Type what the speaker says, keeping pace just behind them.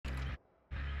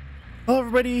Hello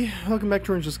everybody, welcome back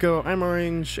to Orange Just Go. I'm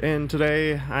Orange, and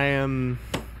today I am,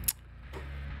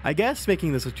 I guess,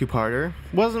 making this a two-parter.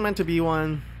 Wasn't meant to be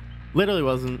one, literally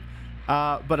wasn't.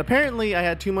 But apparently I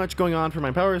had too much going on for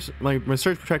my my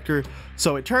surge protector,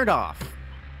 so it turned off.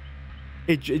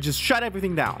 It just shut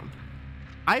everything down.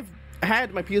 I've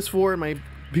had my PS4 and my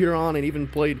computer on, and even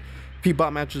played a few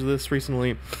bot matches of this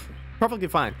recently. Perfectly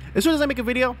fine. As soon as I make a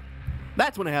video,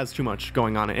 that's when it has too much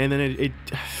going on, and then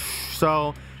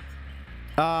so.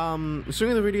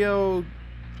 Assuming the video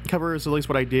covers at least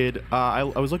what I did, I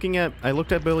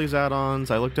looked at Billy's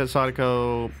add-ons, I looked at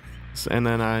Sadako, and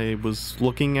then I was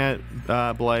looking at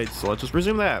Blight, so let's just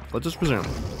resume that. Let's just resume.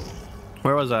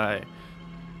 Where was I?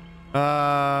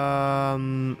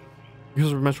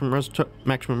 Because of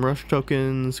maximum rush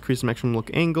tokens, increases maximum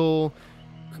look angle,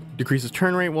 decreases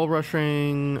turn rate while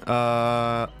rushing.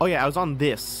 Oh yeah, I was on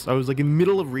this. I was like in the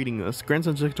middle of reading this. Grants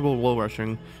unpredictable while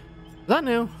rushing. Is that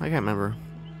new? I can't remember.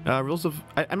 Rules of...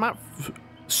 I'm not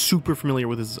super familiar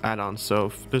with his add-ons, so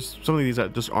if there's some of these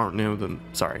that just aren't new, then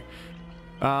sorry.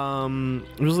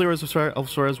 Rules of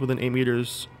Suarez within 8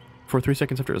 meters for 3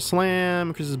 seconds after a slam.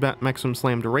 Increases maximum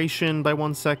slam duration by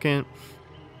 1 second.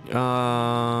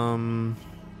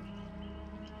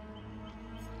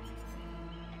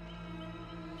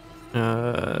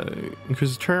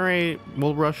 Increases turn rate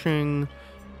while rushing.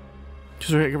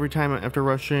 Just every time after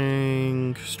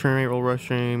rushing, turn rate while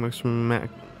rushing, maximum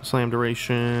slam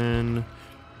duration,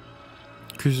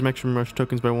 increases maximum rush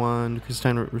tokens by 1, decreases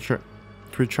time to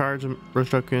recharge a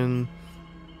rush token,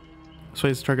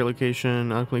 sways target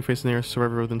location, automatically facing the nearest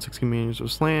survivor within 16 meters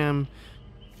of slam,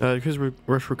 decreases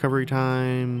rush recovery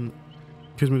time,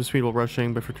 increases move speed while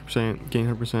rushing by 50%, gain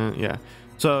 100%, yeah.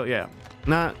 So, yeah,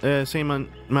 not same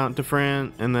amount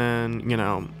different, and then, you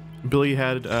know, Billy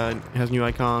has new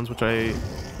icons, which I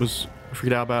was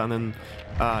freaked out about, and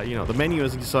then you know, the menu,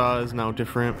 as you saw, is now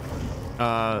different.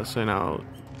 So now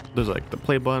there's like the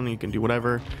play button, you can do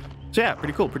whatever. So yeah,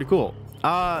 pretty cool.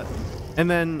 And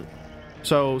then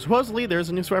so supposedly there's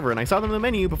a new survivor, and I saw them in the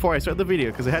menu before I started the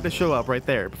video because it had to show up right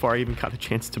there before I even got a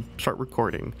chance to start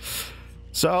recording.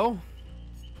 So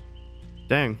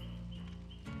dang,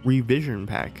 revision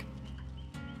pack.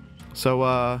 So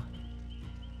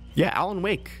yeah, Alan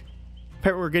Wake.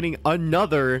 Apparently we're getting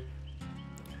another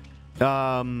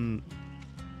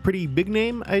pretty big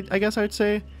name, I guess I would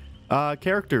say,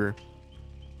 character.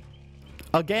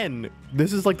 Again,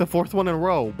 this is like the 4th one in a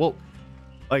row. Well,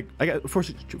 like I got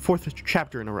fourth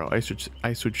chapter in a row. I should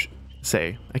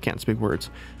say. I can't speak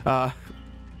words.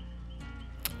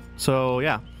 So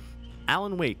yeah,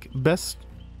 Alan Wake, best.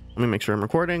 Let me make sure I'm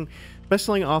recording.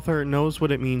 Best-selling author, knows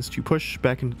what it means to push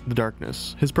back into the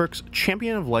darkness. His perks: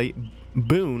 Champion of Light,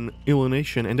 Boon,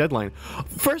 Illumination, and Deadline.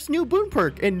 First new Boon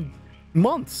perk in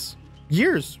months,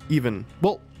 years even.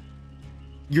 Well,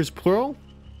 years plural?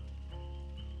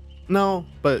 No,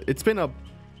 but it's been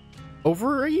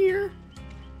over a year?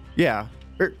 Yeah.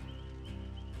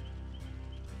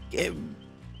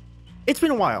 It's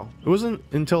been a while. It wasn't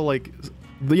until like,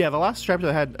 yeah, the last chapter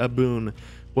that had a Boon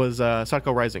was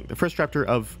Sadako Rising, the first chapter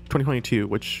of 2022,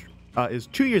 which is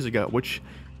 2 years ago, which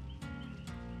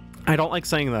I don't like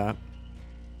saying that.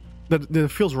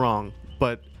 That feels wrong,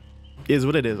 but is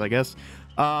what it is, I guess.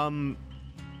 Another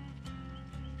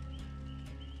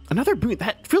Boon,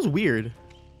 that feels weird,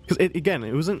 because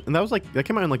it wasn't, and that was like, that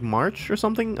came out in like March or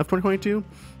something of 2022,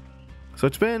 so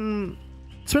it's been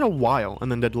a while. And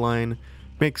then Deadline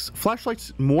makes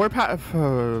flashlights more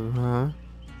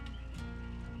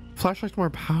flashlights more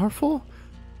powerful.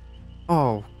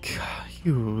 Oh god,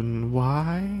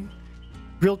 why?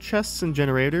 Real chests and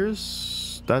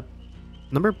generators, that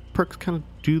number perks kind of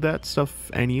do that stuff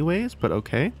anyways, but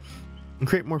okay. And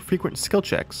create more frequent skill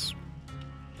checks.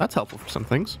 That's helpful for some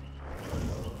things.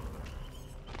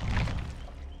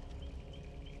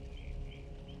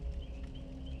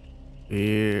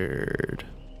 Weird.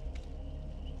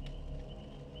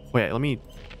 Wait, let me...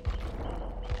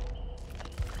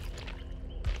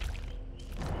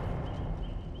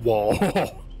 Whoa.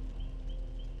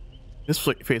 His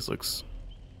face looks...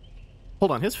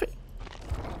 Hold on, his face...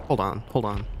 Hold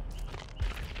on.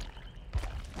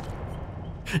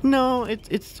 No,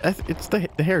 it's the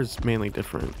hair's mainly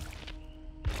different.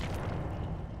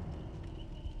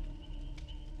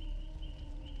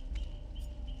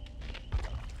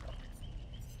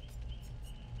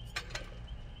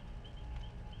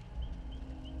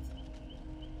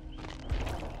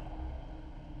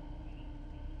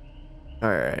 All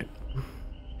right.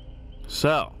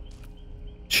 So,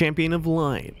 Champion of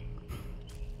Light.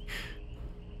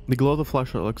 The glow of the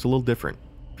flashlight looks a little different.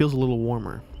 Feels a little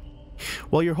warmer.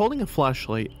 While you're holding a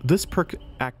flashlight, this perk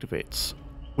activates.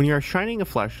 When you are shining a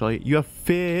flashlight, you have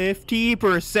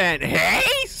 50%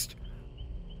 haste?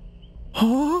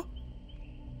 Huh?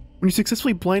 When you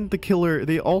successfully blind the killer,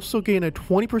 they also gain a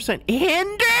 20%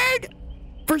 hindered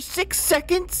for 6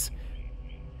 seconds?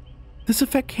 This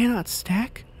effect cannot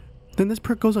stack? Then this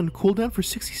perk goes on cooldown for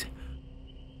 60 seconds.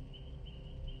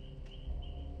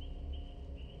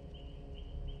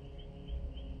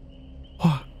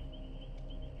 What?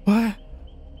 What?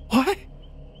 What?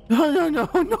 No, no, no,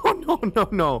 no, no, no,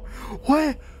 no.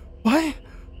 What? What?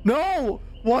 No!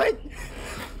 What?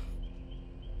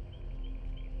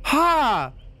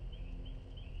 Ha!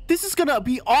 This is gonna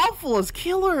be awful as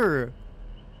killer!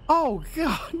 Oh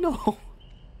god, no.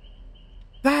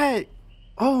 That...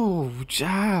 Oh,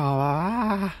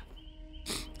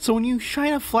 so when you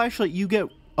shine a flashlight, you get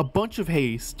a bunch of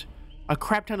haste. A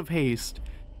crap ton of haste.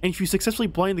 And if you successfully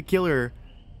blind the killer,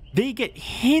 they get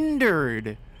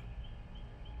hindered.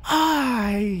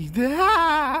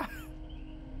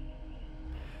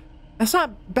 That's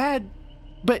not bad,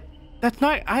 but that's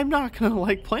not... I'm not gonna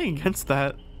like playing against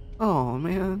that. Oh,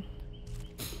 man.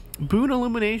 Boon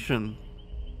Illumination.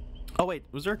 Oh, wait.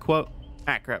 Was there a quote?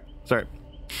 Ah, crap. Sorry.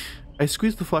 I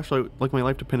squeezed the flashlight like my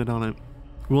life depended on it,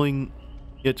 willing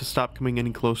it to stop coming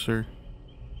any closer.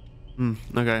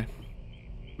 Okay.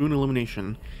 Boon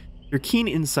Illumination. Your keen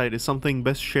insight is something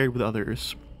best shared with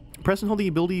others. Press and hold the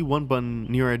ability 1 button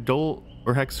near a dull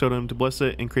or hex totem to bless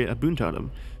it and create a boon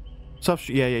totem.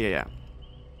 Yeah.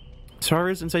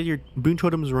 Stars inside your boon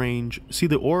totem's range. See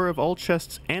the aura of all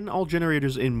chests and all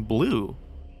generators in blue.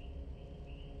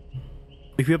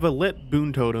 If you have a lit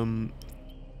boon totem,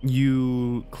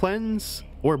 you cleanse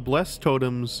or bless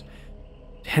totems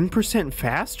 10%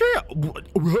 faster?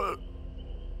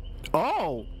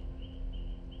 Oh!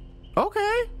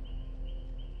 Okay.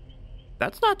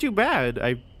 That's not too bad,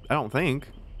 I don't think.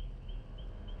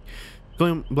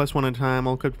 Bless one at a time.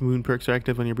 All equipped boon perks are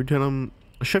active on your boon totem.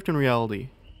 A shift in reality.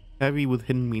 Heavy with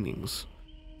hidden meanings.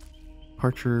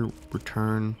 Departure,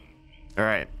 return.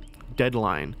 Alright.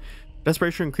 Deadline.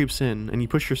 Desperation creeps in, and you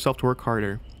push yourself to work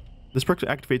harder. This perk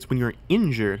activates when you're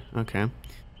injured. Okay.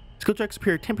 Skill checks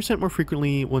appear 10% more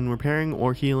frequently when repairing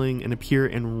or healing and appear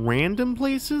in random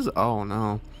places? Oh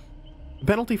no. The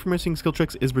penalty for missing skill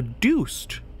checks is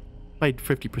reduced by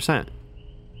 50%.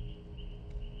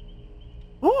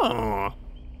 Oh!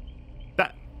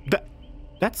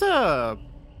 That's a...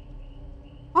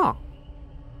 Huh.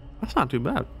 That's not too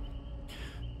bad.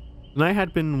 And I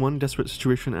had been one desperate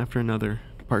situation after another.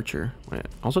 Departure. Wait,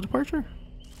 also departure?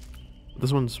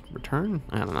 This one's return?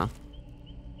 I don't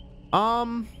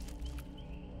know.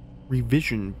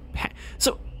 Revision pack.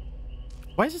 So,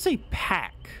 why does it say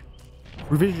pack?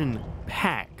 Revision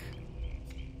pack.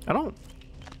 I don't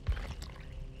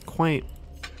quite...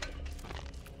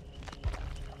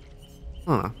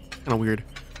 I don't know. Kind of weird.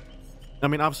 I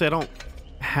mean, obviously I don't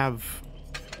have...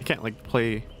 I can't, like,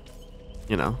 play,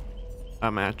 you know,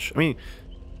 a match. I mean,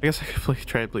 I guess I could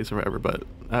try to play Survivor, but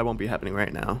that won't be happening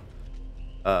right now.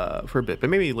 For a bit.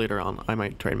 But maybe later on I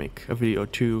might try to make a video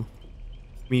too.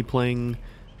 Me playing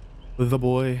the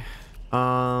boy.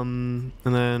 And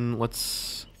then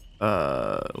let's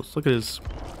look at his...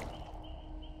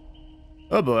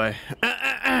 Oh boy.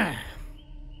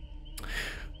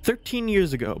 13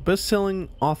 years ago, best-selling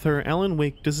author Alan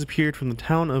Wake disappeared from the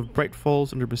town of Bright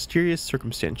Falls under mysterious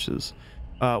circumstances.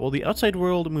 While the outside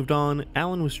world moved on,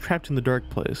 Alan was trapped in the dark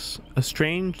place, a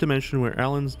strange dimension where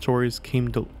Alan's stories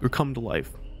come to life.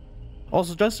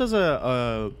 Also, just as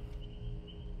a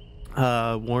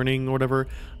warning or whatever,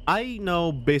 I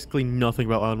know basically nothing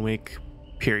about Alan Wake,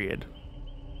 period.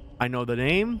 I know the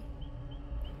name.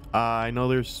 I know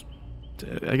there's,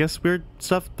 I guess, weird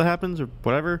stuff that happens or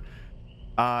whatever.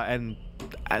 And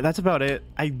that's about it.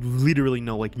 I literally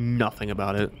know like nothing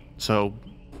about it. So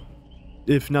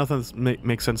if nothing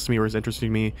makes sense to me or is interesting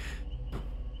to me,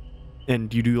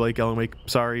 and you do like Alan Wake,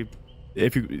 sorry.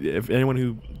 If anyone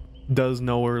who does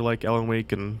know or like Alan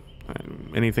Wake and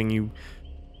anything you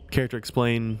care to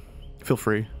explain, feel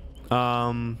free.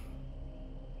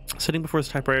 Sitting before his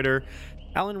typewriter,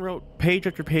 Alan wrote page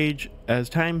after page as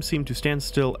time seemed to stand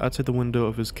still outside the window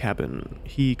of his cabin.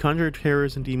 He conjured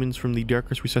terrors and demons from the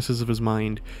darkest recesses of his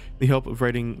mind in the hope of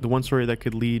writing the one story that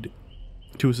could lead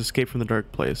to his escape from the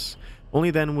dark place. Only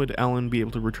then would Alan be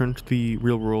able to return to the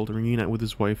real world and reunite with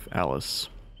his wife, Alice.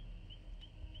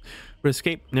 But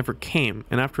escape never came,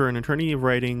 and after an eternity of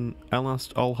writing, Alan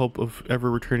lost all hope of ever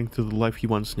returning to the life he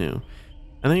once knew.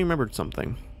 And then he remembered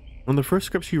something. One of the first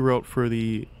scripts he wrote for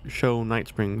the show Night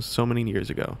Springs so many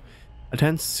years ago. A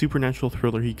tense supernatural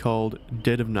thriller he called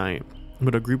Dead of Night,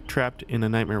 about a group trapped in a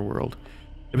nightmare world.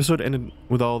 The episode ended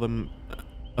with all of them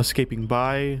escaping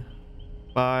by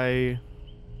by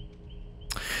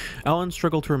Alan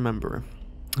struggled to remember.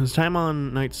 His time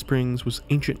on Night Springs was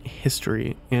ancient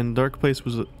history, and Dark Place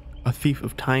was a thief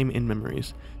of time and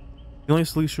memories. The only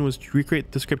solution was to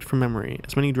recreate the script from memory,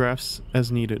 as many drafts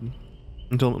as needed,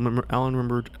 until Alan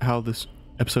remembered how this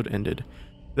episode ended.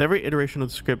 With every iteration of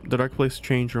the script, the Dark Place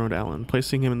changed around Alan,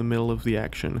 placing him in the middle of the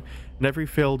action, and every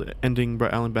failed ending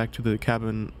brought Alan back to the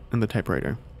cabin and the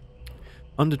typewriter.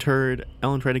 Undeterred,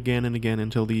 Alan tried again and again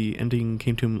until the ending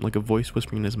came to him like a voice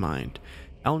whispering in his mind.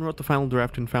 Alan wrote the final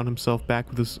draft and found himself back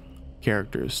with his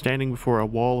characters, standing before a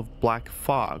wall of black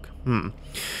fog.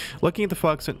 Looking at the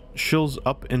fog sent chills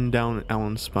up and down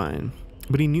Alan's spine,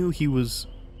 but he knew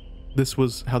this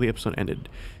was how the episode ended.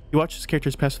 He watched his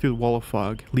characters pass through the wall of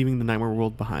fog, leaving the nightmare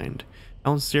world behind.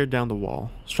 Alan stared down the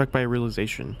wall, struck by a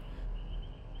realization.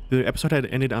 The episode had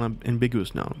ended on an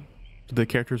ambiguous note. Did the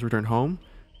characters return home?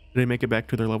 Did they make it back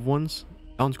to their loved ones?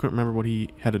 Alan couldn't remember what he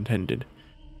had intended.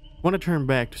 He wanted to turn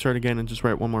back to start again and just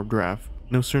write one more draft.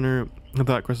 No sooner had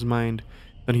thought crossed his mind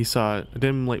than he saw it, a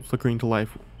dim light flickering to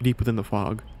life deep within the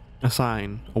fog. A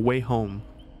sign, a way home.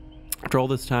 After all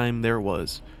this time, there it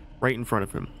was, right in front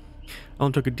of him.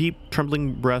 Alan took a deep,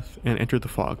 trembling breath and entered the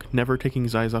fog, never taking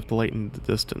his eyes off the light in the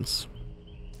distance.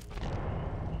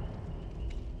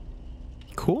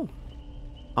 Cool.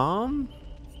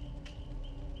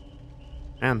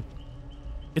 Man.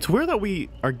 It's weird that we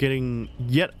are getting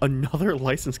yet another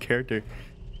licensed character.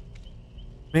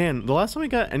 Man, the last time we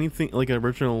got anything like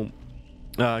original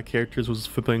characters was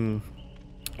flipping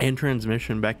and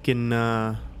transmission back in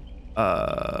what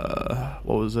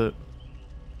was it?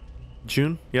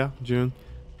 June? Yeah, June.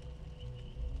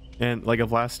 And like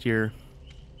of last year.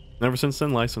 And ever since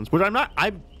then, licensed. Which I'm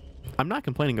not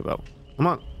complaining about. I'm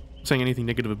not saying anything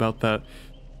negative about that.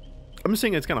 I'm just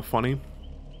saying it's kind of funny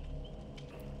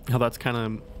how that's kind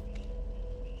of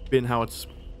been how it's,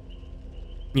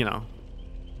 you know,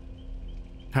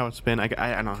 how it's been. I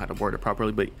don't know how to word it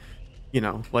properly, but you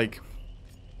know, like,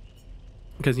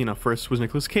 because you know, first was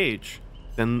Nicolas Cage,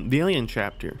 then the Alien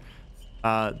chapter,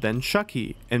 then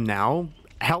Chucky, and now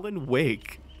Alan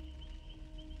Wake.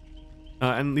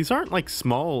 And these aren't like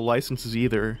small licenses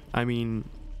either. I mean,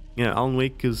 you know, Alan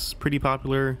Wake is pretty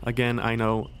popular. Again, I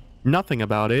know nothing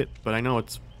about it, but I know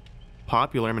it's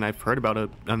popular. I mean, I've heard about it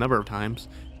a number of times.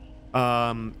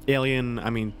 Alien, I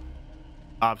mean,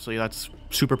 obviously that's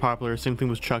super popular. Same thing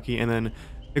with Chucky. And then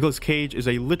Nicolas Cage is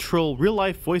a literal real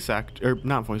life voice actor, or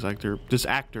not voice actor, just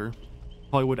actor,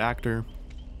 Hollywood actor,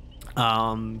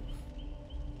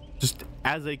 just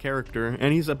as a character.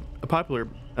 And he's a popular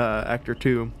actor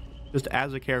too, just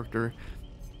as a character,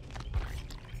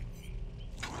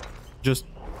 just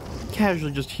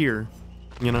casually just here,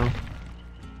 you know.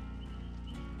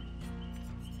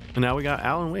 And now we got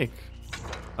Alan Wake.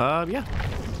 Yeah,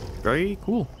 very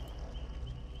cool.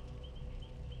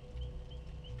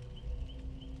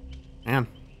 Man.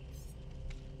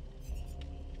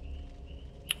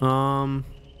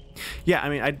 Yeah, I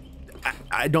mean,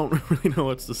 I don't really know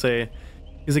what to say,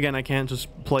 because again, I can't just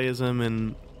play as him,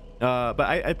 and but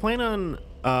I plan on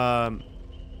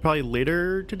probably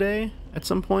later today at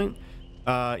some point,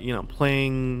 you know,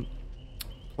 playing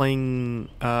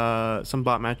some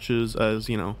bot matches as,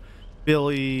 you know,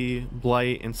 Billy,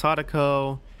 Blight, and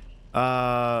Sadako.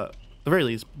 At the very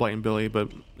least, Blight and Billy,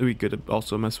 but it'd be good to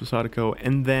also mess with Sadako.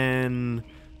 And then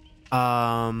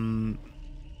I'll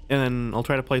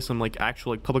try to play some like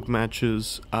actual like public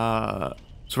matches,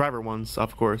 Survivor ones,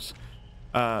 of course,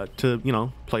 to, you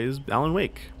know, play as Alan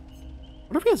Wake. I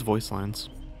wonder if he has voice lines.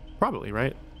 Probably,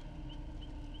 right?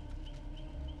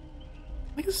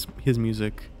 I guess his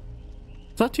music.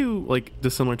 It's not too like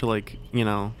dissimilar to, like, you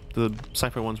know, the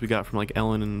sci-fi ones we got from like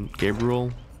Ellen and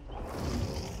Gabriel.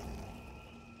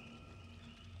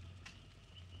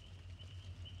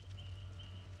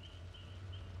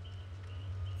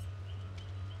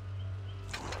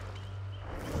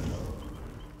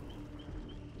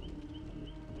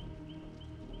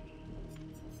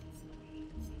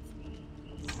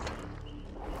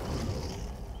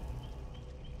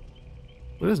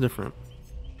 It is different.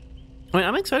 I mean,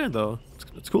 I'm excited though.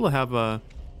 It's cool to have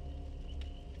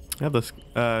this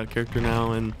character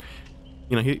now, and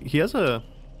you know, he has a,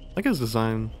 like, his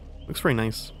design looks very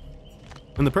nice,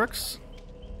 and the perks,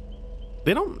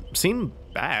 they don't seem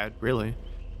bad really.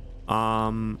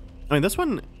 I mean, this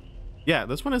one, yeah,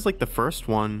 this one is like the first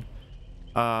one.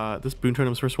 This boon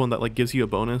totem's first one that like gives you a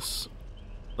bonus,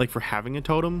 like for having a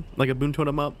totem, like a boon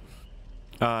totem up,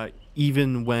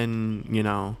 even when, you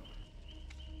know,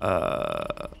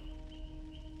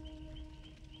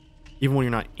 even when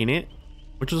you're not in it,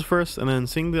 which is the first. And then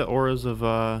seeing the auras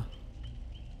of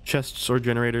chests or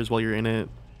generators while you're in it,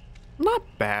 Not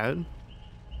bad.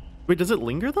 Wait, does it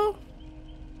linger though?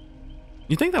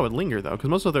 You think that would linger though, because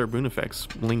most of their boon effects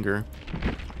linger.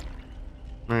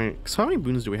 Alright, so how many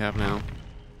boons do we have now?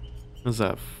 Is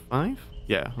that 5?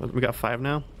 Yeah, we got 5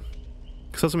 now.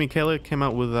 Sesame Kayla came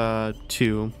out with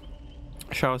 2.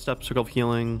 Shadow Step, Circle of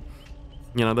Healing.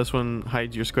 You know, this one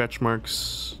hides your scratch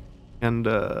marks. And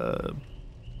oh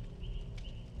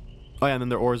yeah, and then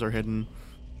their ores are hidden.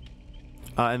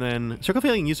 And then Circle of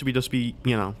Healing used to be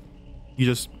you know, you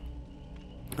just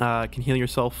can heal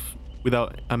yourself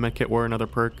without a medkit or another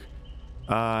perk.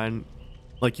 And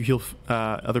like you heal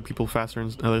other people faster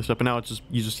and other stuff, but now it's just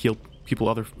you just heal people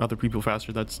other people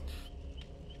faster. That's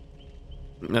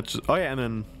just, oh yeah, and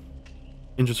then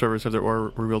Ninja servers have their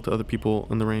aura revealed to other people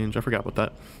in the range. I forgot about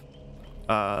that.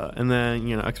 And then,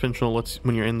 you know, exponential lets,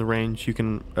 when you're in the range, you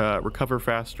can recover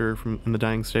faster from in the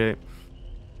dying state.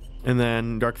 And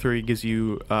then Dark Fury gives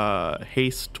you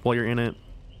haste while you're in it.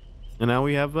 And now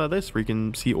we have this where you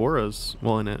can see auras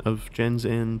while in it of gens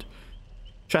and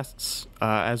chests,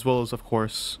 as well as, of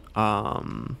course,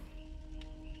 you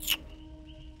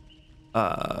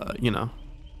know,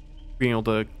 being able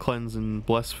to cleanse and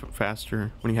bless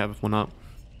faster when you have one up.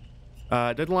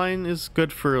 Deadline is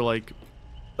good for like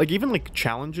even like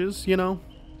challenges, you know,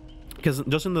 because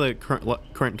just in the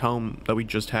current tome that we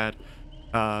just had,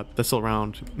 that's still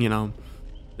around, you know,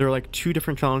 there are like 2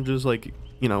 different challenges, like,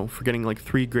 you know, for getting like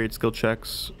 3 great skill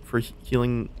checks for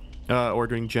healing or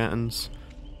doing gens,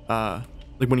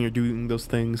 like when you're doing those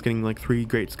things, getting like 3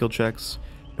 great skill checks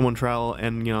in one trial.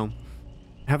 And you know,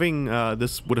 having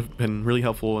this would have been really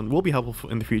helpful and will be helpful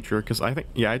in the future, because I think,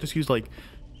 yeah, I just used like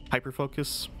hyper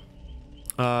focus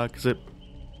because it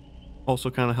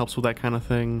also kind of helps with that kind of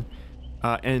thing,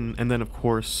 and then of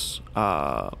course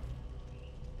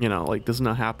you know, like this is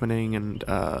not happening and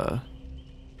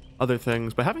other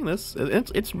things. But having this,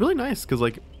 it's really nice because,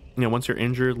 like, you know, once you're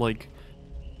injured, like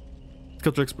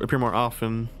skill checks appear more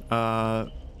often,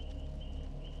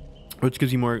 which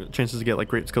gives you more chances to get like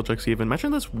great skill checks. Even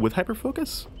imagine this with hyper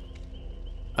focus,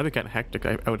 that'd be kind of hectic,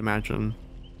 I would imagine.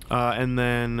 And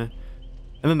then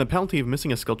the penalty of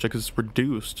missing a skill check is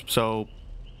reduced, so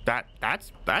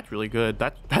that's really good.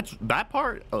 That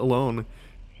part alone.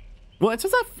 Well, it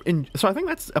says that so I think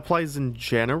that applies in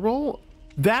general,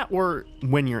 that or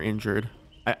when you're injured.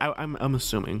 I'm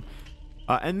assuming.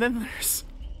 And then there's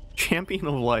Champion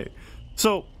of Light.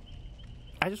 So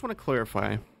I just want to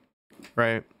clarify,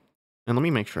 right? And let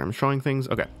me make sure I'm showing things.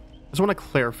 Okay, I just want to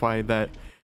clarify that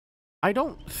I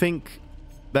don't think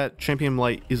that Champion of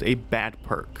Light is a bad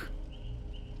perk.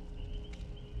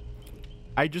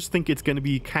 I just think it's going to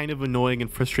be kind of annoying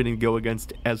and frustrating to go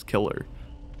against as killer.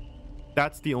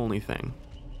 That's the only thing.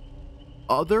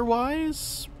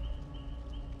 Otherwise,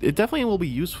 it definitely will be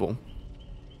useful.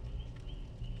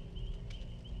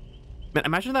 Man,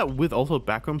 imagine that with also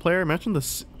background player. Imagine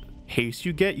the haste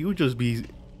you get. You would just be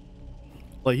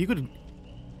like, you could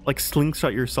like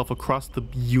slingshot yourself across the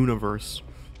universe.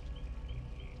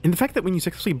 And the fact that when you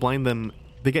successfully blind them,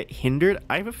 they get hindered.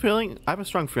 I have a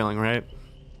strong feeling, right?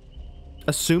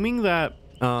 Assuming that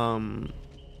you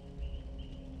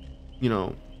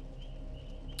know,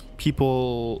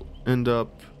 people end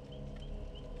up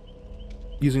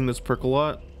using this perk a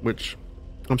lot, which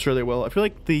I'm sure they will. I feel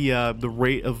like the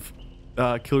rate of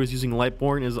killers using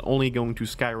Lightborn is only going to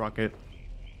skyrocket.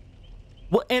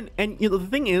 Well, and you know, the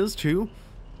thing is too,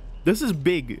 this is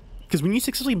big because when you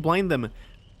successfully blind them,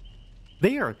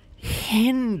 they are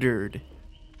hindered.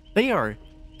 They are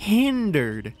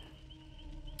hindered.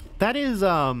 That is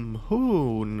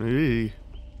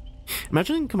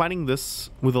imagine combining this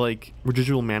with like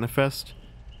residual manifest.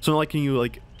 So like, can you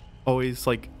like always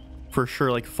like for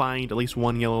sure like find at least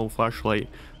 1 yellow flashlight,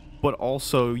 but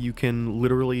also you can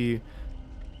literally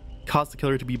cause the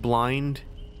killer to be blind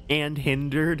and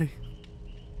hindered.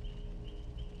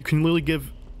 You can literally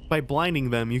give, by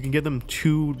blinding them, you can give them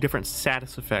 2 different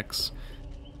status effects.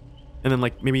 And then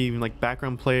like maybe even like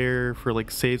background player for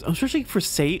like saves, especially for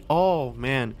save. Oh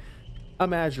man,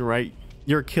 imagine, right?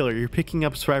 You're a killer, you're picking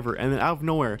up Survivor, and then out of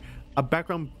nowhere, a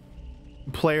background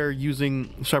player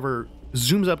using Survivor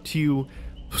zooms up to you,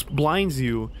 blinds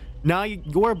you. Now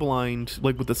you're blind,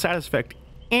 like with the status effect,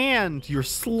 and you're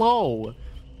slow.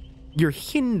 You're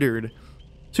hindered.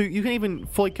 So you can even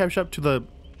fully catch up to the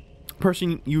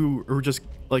person you were just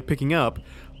like picking up,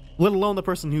 let alone the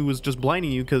person who was just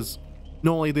blinding you, because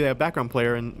not only do they have background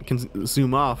player and can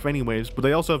zoom off anyways, but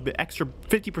they also have the extra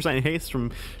 50% haste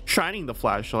from shining the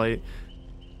flashlight.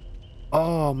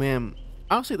 Oh man,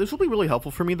 honestly, this will be really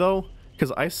helpful for me though,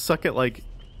 because I suck at like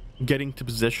getting to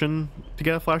position to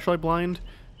get a flashlight blind.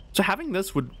 So having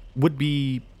this would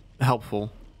be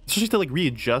helpful, especially to like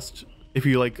readjust if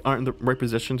you like aren't in the right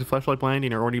position to flashlight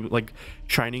blinding or already like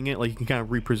shining it, like you can kind of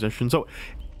reposition. So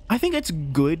I think it's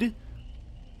good.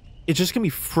 It's just gonna be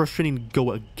frustrating to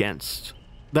go against.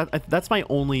 That's my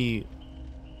only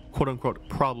quote unquote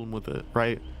problem with it,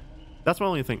 right? That's my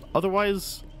only thing.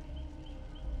 Otherwise,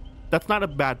 that's not a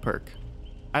bad perk.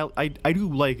 I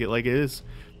do like it. Like, it is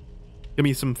gonna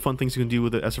be some fun things you can do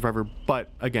with it as Survivor, but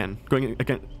again, going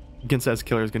against as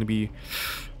Killer is gonna be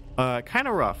kind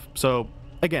of rough. So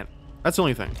again, that's the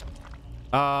only thing.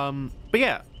 But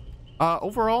yeah,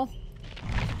 overall,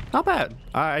 not bad.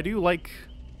 I do like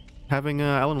having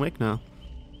Alan Wake now.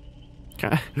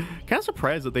 Kind of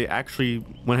surprised that they actually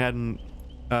went ahead and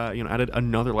you know, added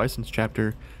another license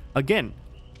chapter. Again,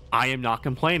 I am not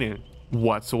complaining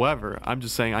whatsoever. I'm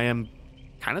just saying I am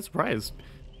kind of surprised,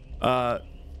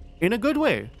 in a good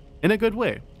way. In a good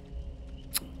way.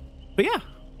 But yeah,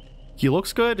 he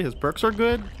looks good. His perks are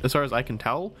good as far as I can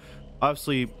tell.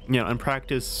 Obviously, you know, in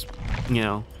practice, you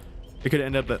know, it could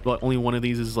end up that like, only one of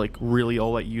these is like really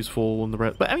all that useful, and the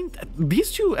rest. But I mean,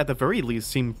 these two at the very least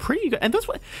seem pretty good, and that's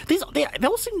what they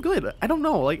all seem good. I don't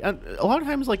know, like a lot of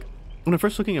times, like when I'm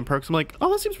first looking at perks, I'm like,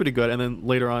 oh, that seems pretty good, and then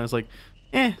later on, it's like,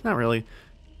 not really.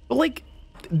 But like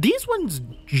these ones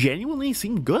genuinely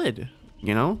seem good,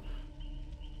 you know,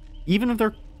 even if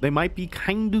they might be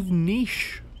kind of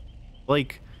niche.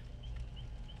 Like,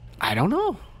 I don't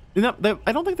know.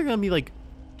 I don't think they're gonna be like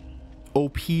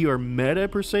OP or meta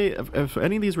per se. If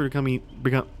any of these were to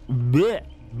become bleh,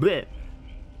 bleh.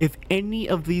 If any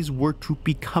of these were to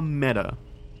become meta,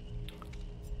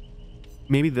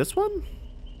 maybe this one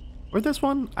or this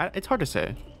one. It's hard to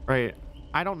say, right?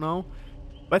 I don't know,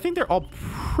 but I think they're all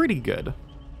pretty good,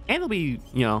 and they'll be,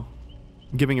 you know,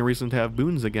 giving a reason to have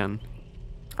boons again.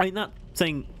 I mean, not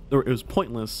saying it was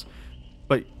pointless,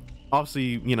 but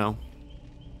obviously, you know,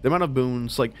 the amount of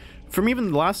boons, like from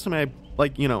even the last time I,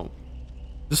 like, you know,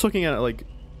 just looking at it, like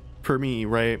for me,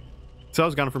 right? So I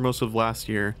was gone for most of last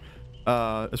year,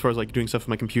 as far as like doing stuff with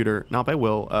my computer, not by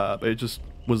will, but it just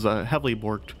was heavily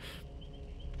borked.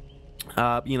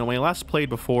 You know, when I last played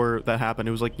before that happened,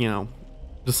 it was like, you know,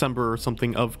 December or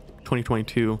something of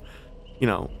 2022. You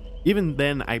know, even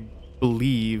then, I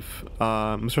believe,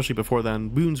 especially before then,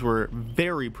 boons were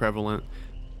very prevalent,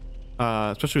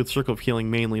 especially with Circle of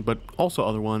Healing mainly, but also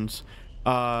other ones.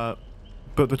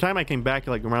 But the time I came back,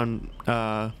 like around,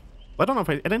 I don't know if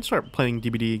I didn't start playing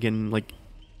DBD again, like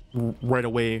right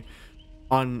away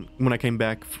on when I came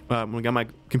back, when I got my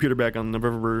computer back on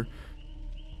November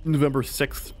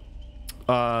 6th.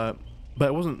 But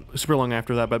it wasn't super long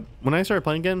after that. But when I started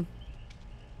playing again,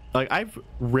 like I've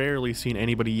rarely seen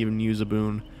anybody even use a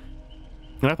boon.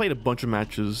 And I played a bunch of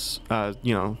matches,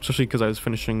 you know, especially because I was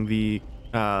finishing the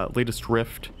latest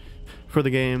Rift for the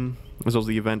game, as well as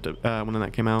the event when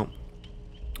that came out.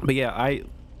 But yeah, I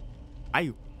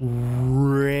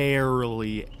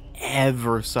rarely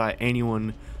ever saw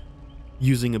anyone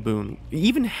using a boon,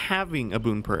 even having a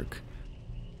boon perk.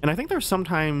 And I think there's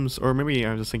sometimes, or maybe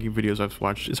I was just thinking videos I've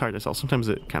watched, it's hard to tell. Sometimes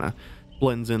it kind of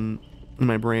blends in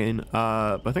my brain.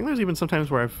 But I think there's even sometimes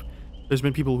where there's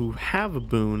been people who have a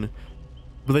boon,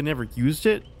 but they never used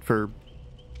it for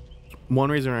one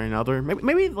reason or another.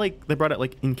 Maybe like they brought it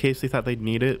like in case they thought they'd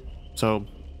need it. So,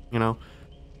 you know.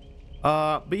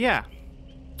 But yeah.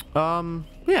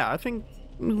 Yeah, I think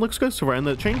it looks good so far. And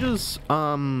the changes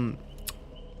to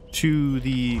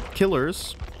the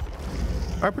killers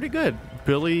are pretty good.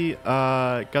 Billy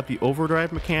got the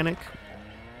overdrive mechanic,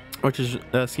 which is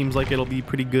seems like it'll be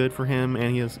pretty good for him,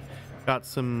 and he has got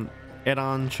some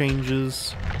add-on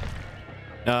changes.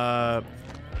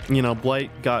 You know, Blight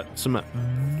got some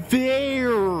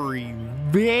very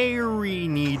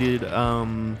needed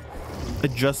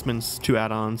adjustments to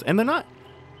add-ons, and they're not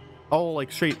all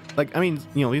like straight, like, I mean,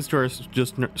 you know, these two are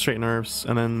just straight nerfs,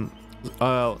 and then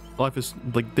life is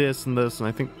like this and this, and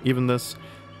I think even this,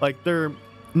 like, they're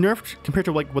nerfed compared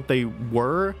to like what they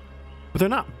were, but they're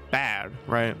not bad,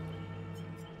 right?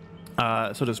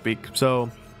 So to speak.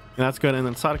 So that's good. And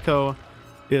then Sadako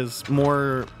is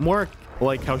more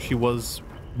like how she was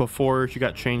before she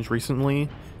got changed recently,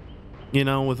 you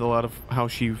know, with a lot of how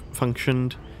she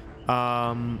functioned.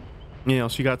 You know,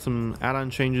 she got some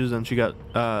add-on changes, and she got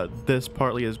this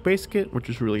partly as base kit, which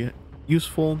is really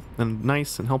useful and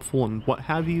nice and helpful and what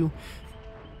have you.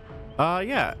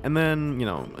 Yeah, and then, you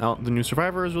know, the new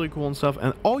Survivor is really cool and stuff.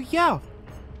 And oh yeah,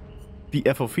 the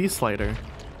FOV slider.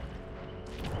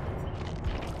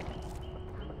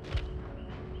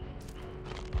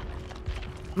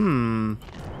 I'm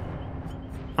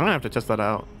gonna have to test that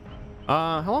out.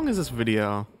 How long is this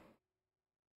video?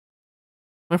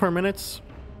 24 minutes?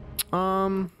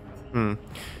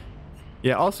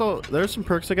 Yeah, also, there's some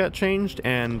perks that got changed,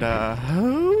 and,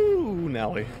 oh,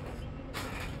 Nelly.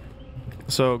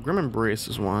 So, Grim Embrace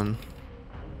is one.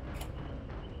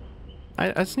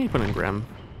 I just need to put in Grim.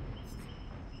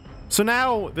 So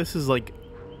now, this is, like,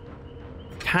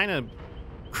 kind of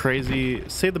crazy.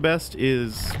 Save the Best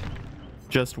is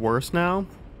just worse now.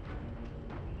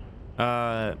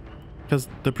 Because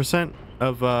the percent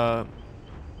of,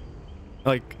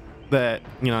 like, that,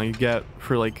 you know, you get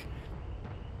for, like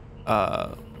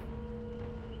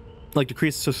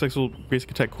decrease successful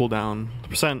basic attack cooldown, the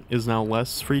percent is now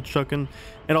less for each token.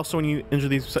 And also when you enter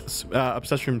the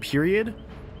obsession period,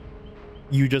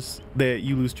 you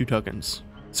lose 2 tokens.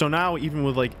 So now even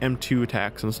with like M2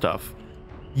 attacks and stuff,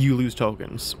 you lose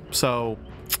tokens. So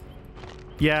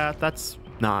yeah, that's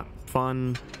not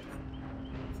fun.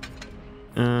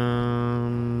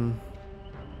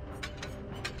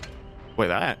 Wait,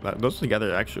 those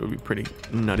together actually would be pretty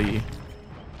nutty.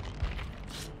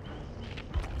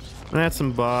 Add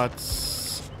some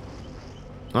bots.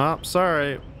 Oh,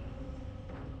 sorry.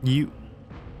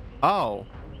 Oh.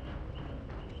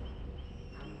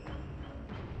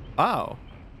 Oh.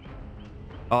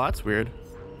 Oh, that's weird.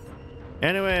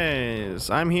 Anyways,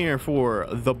 I'm here for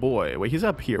the boy. Wait, he's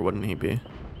up here, wouldn't he be?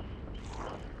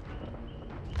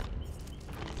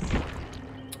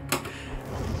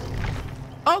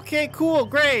 Okay, cool,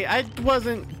 great. I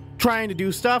wasn't trying to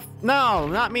do stuff. No,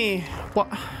 not me. What?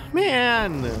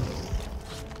 Man.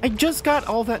 I just got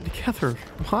all that together.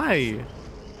 Why?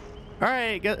 All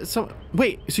right, so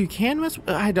wait, so you can mess?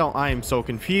 I'm so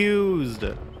confused.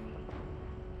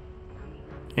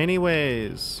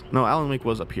 Anyways, no, Alan Wake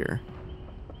was up here,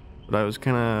 but I was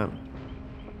kind of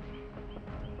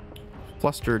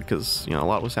flustered because, you know, a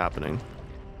lot was happening.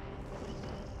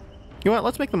 You know what?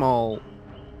 Let's make them all.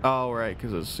 Oh, right,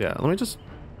 because it's, yeah. Let me just.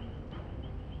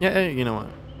 Yeah, you know what?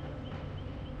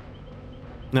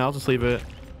 No, I'll just leave it.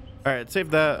 All right, save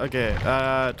that. Okay.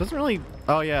 Doesn't really.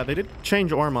 Oh yeah, they did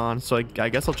change Ormond, so I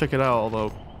guess I'll check it out.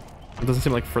 Although it doesn't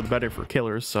seem like for the better for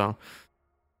killers. So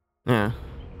yeah.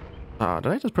 Did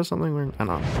I just press something weird? I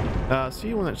don't know. See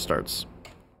you when it starts.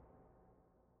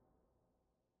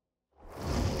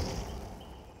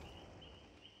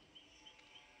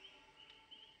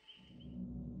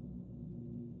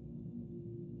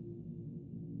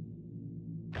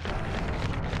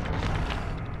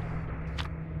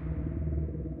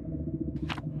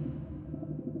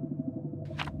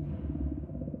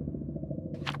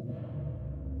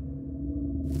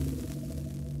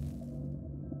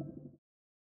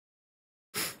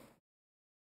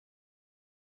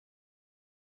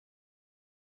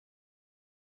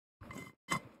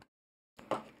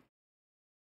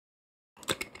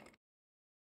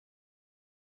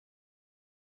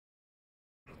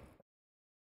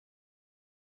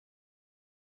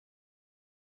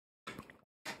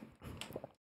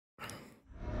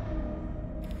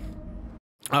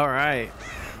 All right,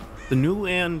 the new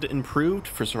and improved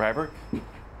for Survivor,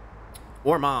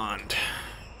 Ormond.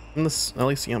 And this, at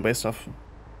least, you know, based off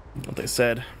what they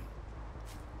said.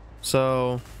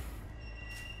 So,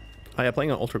 oh yeah,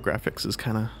 playing on ultra graphics is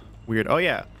kind of weird. Oh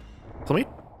yeah, so let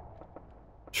me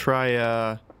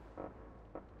try.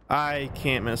 I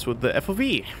can't mess with the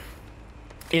FOV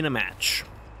in a match.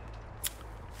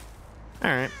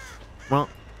 All right, well.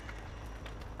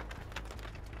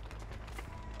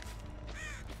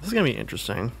 This is gonna be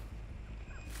interesting.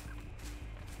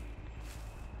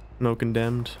 No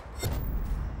condemned.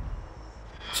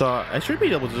 So I should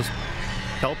be able to just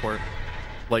teleport.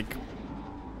 Like,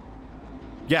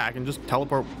 yeah, I can just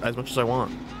teleport as much as I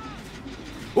want.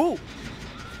 Ooh!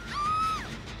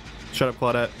 Shut up,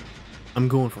 Claudette. I'm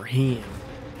going for him.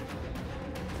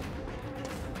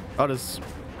 I'll just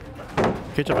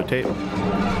catch up a tape.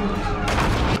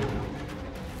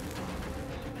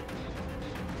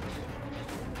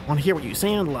 I want to hear what you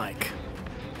sound like.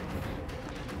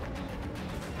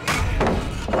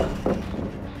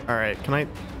 Alright, can I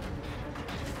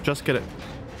just get it?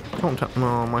 Don't tell.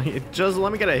 Oh my, just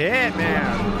let me get a hit,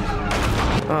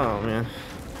 man. Oh man.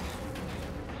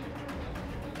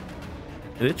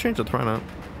 It did change the throw up.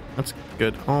 That's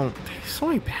good. Oh, so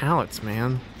many pallets,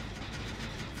 man.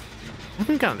 I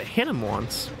haven't gotten to hit him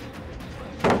once.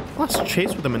 I lost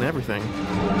chase with him and everything.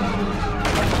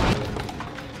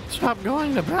 Stop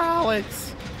going to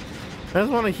pallets. I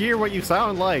just want to hear what you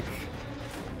sound like.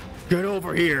 Get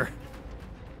over here.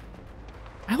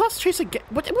 I lost chase again.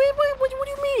 What do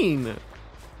you mean?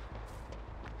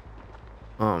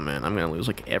 Oh man, I'm gonna lose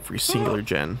like every singular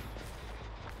gen.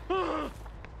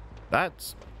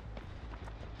 That's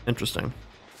interesting.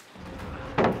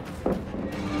 I'm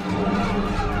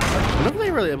not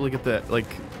really able to get that, like,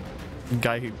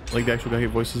 guy who, like the actual guy who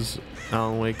voices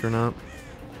Alan Wake or not.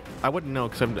 I wouldn't know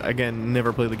because I've, again,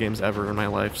 never played the games ever in my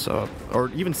life, so, or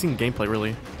even seen gameplay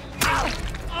really.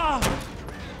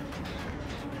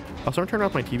 Oh, someone turned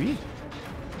off my TV.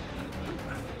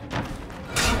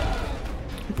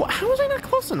 What? How was I not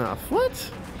close enough?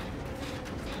 What?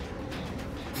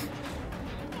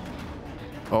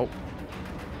 Oh,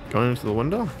 going into the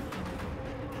window?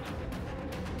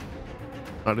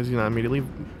 Oh, does he not immediately?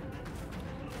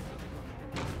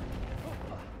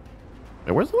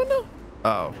 Wait, where's the window?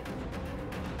 Oh.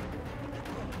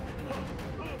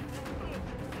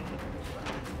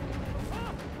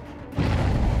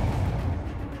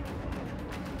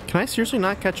 Can I seriously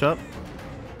not catch up?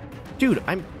 Dude,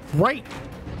 I'm right.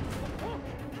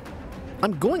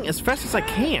 I'm going as fast as I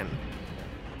can.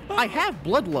 I have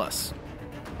bloodlust.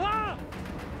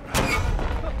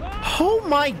 Oh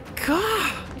my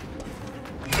god.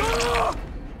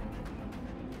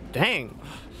 Dang.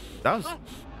 That was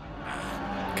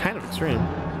kind of extreme.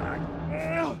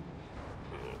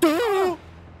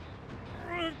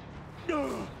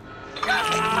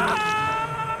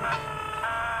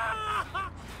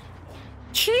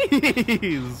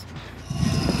 Jeez.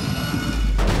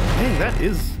 Dang, that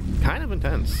is kind of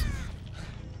intense.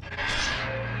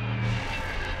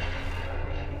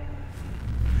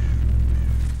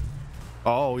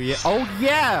 Oh yeah. Oh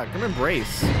yeah. Come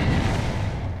embrace.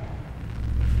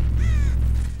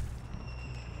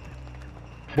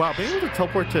 Wow, being able to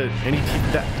teleport to any team.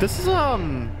 This is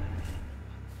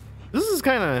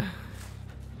kind of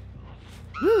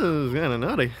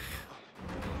nutty.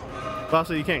 But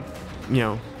also, you can't, you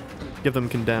know, give them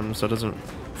condemned, so it doesn't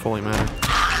fully matter.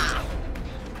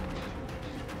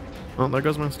 Oh, there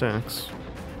goes my stacks.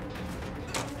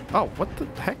 Oh, what the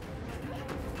heck?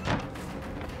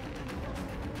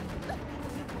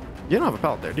 You don't have a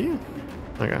pallet there, do you?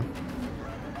 Okay.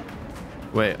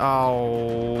 Wait,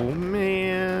 oh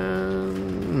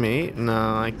man, mate, no,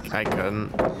 I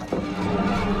couldn't.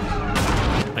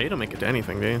 Oh, you don't make it to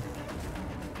anything, do you?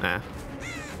 Nah.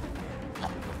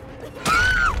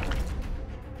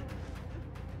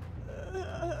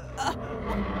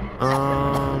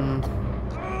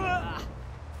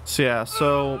 So yeah,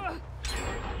 so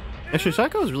actually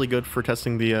Psycho is really good for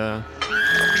testing the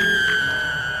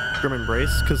Grim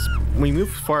Embrace, because when you move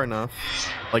far enough,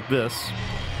 like this,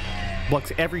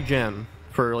 blocks every gen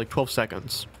for like 12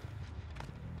 seconds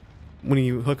when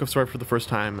you hook up sword for the first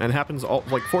time, and it happens all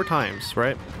like 4 times,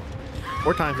 right?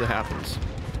 4 times it happens.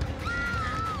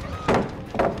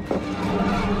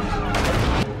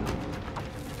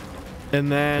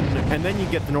 And then you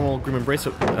get the normal Grim Embrace,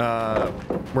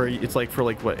 where it's like for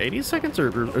like what, 80 seconds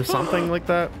or something like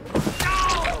that.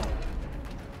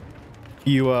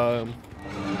 You know,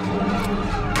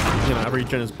 every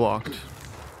gen is blocked.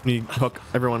 You hook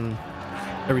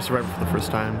every survivor for the first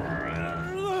time,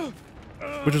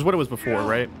 which is what it was before,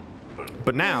 right?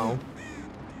 But now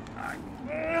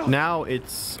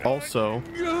it's also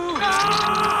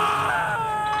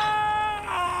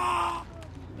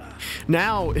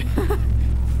now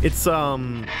it's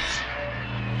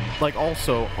like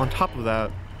also on top of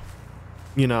that,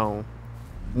 you know,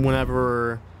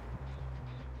 whenever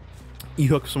you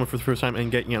hook someone for the first time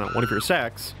and get, you know, one of your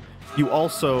stacks, you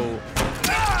also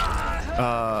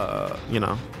you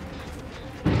know,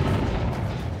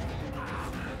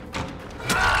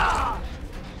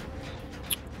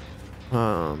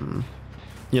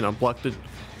 you know, blocked it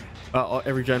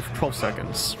every gen for 12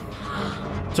 seconds.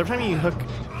 So every time you hook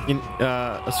in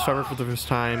a server for the first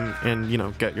time and, you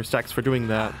know, get your stacks for doing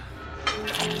that,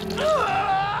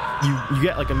 you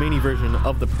get like a mini version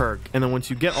of the perk, and then once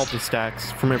you get all the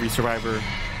stacks from every survivor,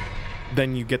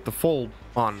 then you get the full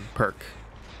on perk,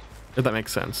 if that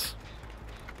makes sense.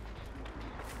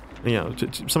 You know,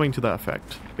 something to that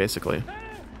effect, basically.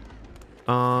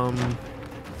 So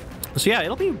yeah,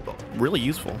 it'll be really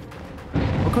useful.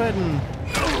 We'll go ahead and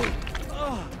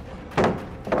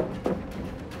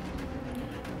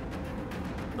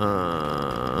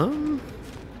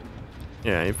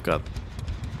yeah, you've got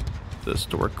this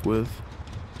to work with.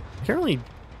 I can't really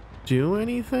do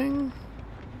anything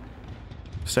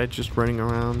besides just running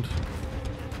around.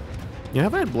 Yeah,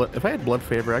 if I had blood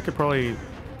favor, I could probably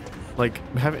like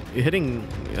hitting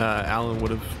Alan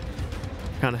would have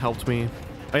kind of helped me.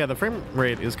 Oh yeah, the frame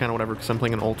rate is kind of whatever because I'm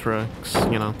playing an ultra. 'Cause,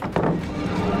 you know,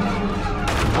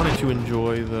 I wanted to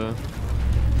enjoy the.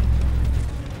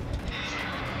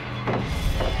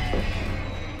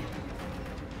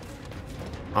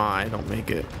 I don't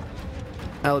make it.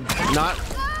 Not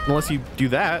unless you do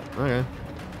that. Okay.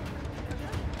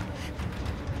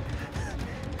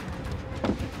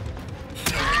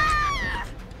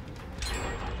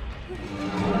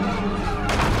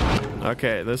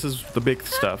 Okay, this is the big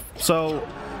stuff. So,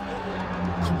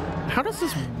 how does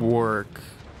this work?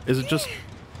 Is it just...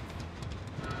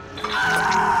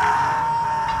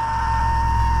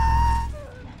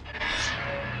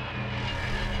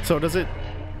 So does it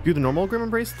do the normal Grim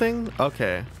Embrace thing?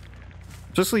 Okay.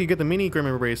 Just so you get the mini Grim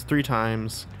Embrace 3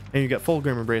 times, and you get full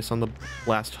Grim Embrace on the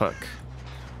last hook.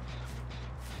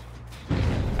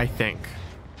 I think.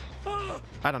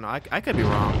 I don't know. I could be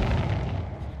wrong.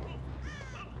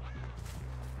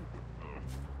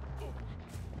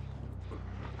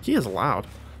 He is loud.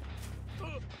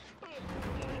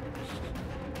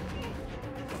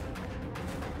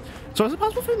 So is it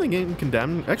possible for them to get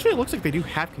condemned? Actually, it looks like they do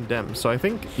have condemned. So I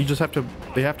think you just have to,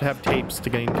 they have to have tapes to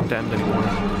get condemned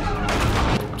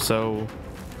anymore. So,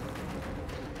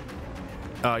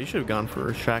 you should have gone for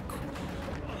a shack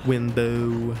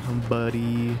window,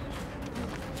 buddy.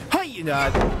 Hey,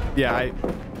 yeah, I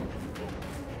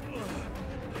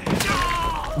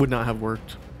would not have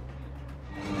worked.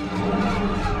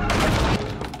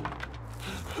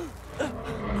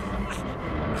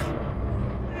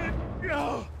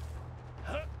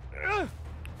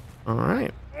 All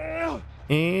right,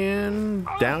 and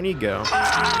down you go.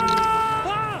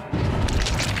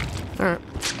 All right,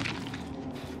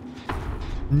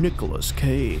 Nicolas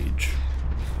Cage,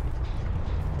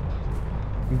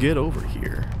 get over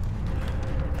here.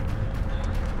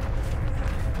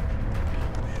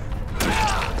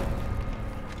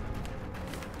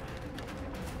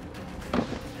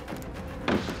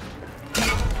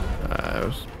 I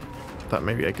thought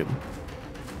maybe I could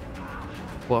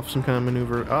bluff some kind of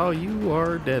maneuver. Oh, you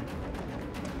are dead.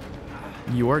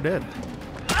 You are dead.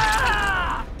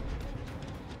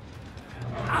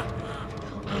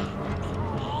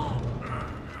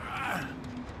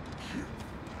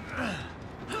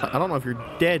 I don't know if you're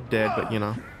dead, but you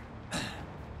know.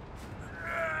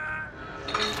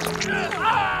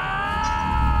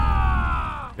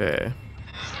 Okay.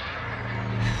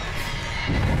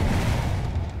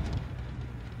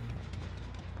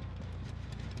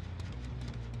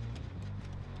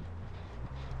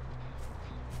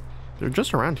 They're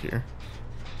just around here.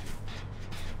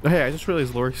 Oh, hey, I just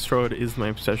realized Laurie Strode is my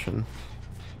obsession.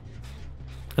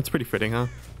 That's pretty fitting, huh?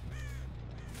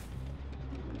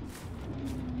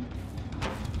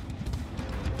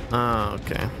 Oh,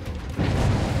 okay.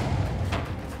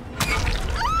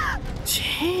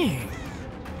 Dang.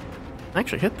 I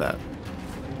actually hit that.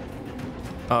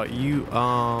 Oh, you,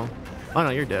 oh no,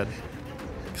 you're dead.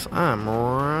 'Cause I'm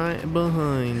right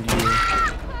behind you.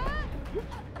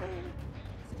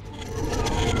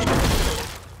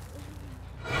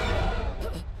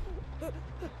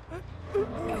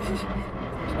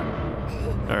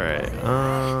 Alright,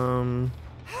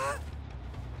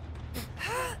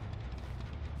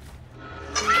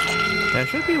 yeah, I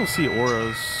should be able to see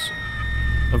auras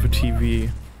of a TV.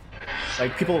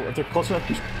 Like, people, if they're close enough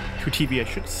to a TV, I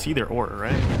should see their aura,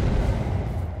 right?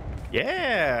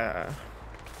 Yeah!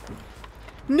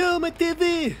 No, my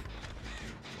TV!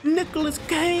 Nicolas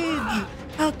Cage!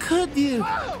 How could you?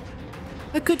 How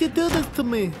could you do this to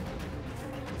me?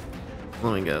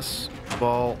 Let me guess.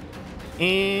 Vault.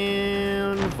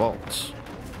 And vault.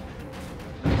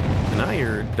 And now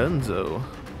you're donezo.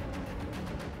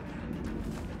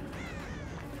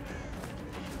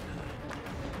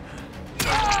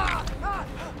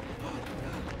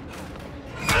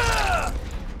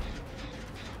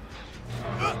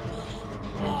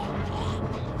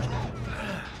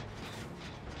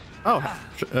 Oh,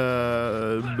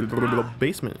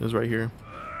 basement is right here.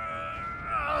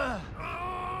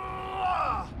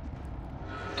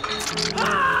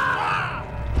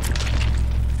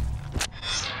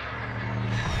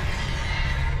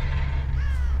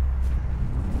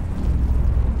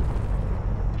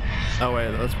 Oh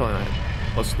wait, that's probably not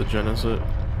close to the gen, is it?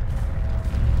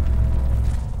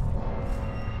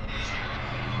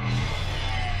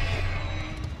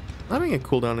 Not having a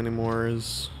cooldown anymore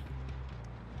is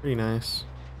pretty nice.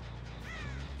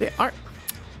 They are.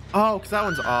 Oh, because that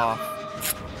one's off.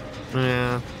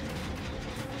 Yeah.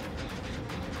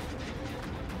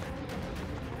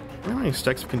 How many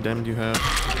stacks of condemned you have?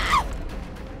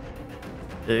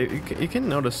 Yeah, you can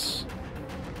notice.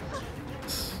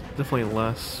 It's definitely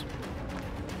less.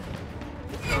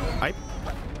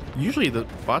 Usually the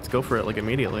bots go for it like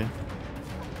immediately.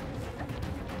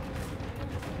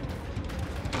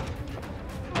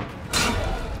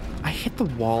 I hit the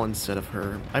wall instead of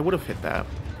her. I would have hit that.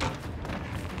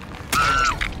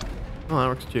 Oh, that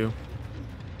works too.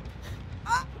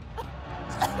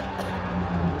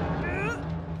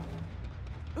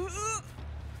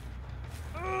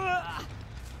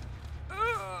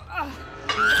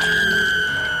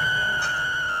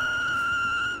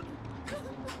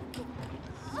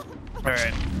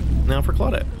 Alright, now for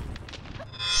Claudette.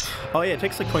 Oh yeah, it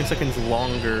takes like 20 seconds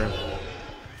longer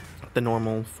than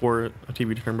normal for a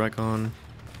TV to turn back on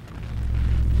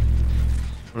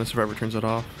when a survivor turns it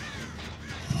off.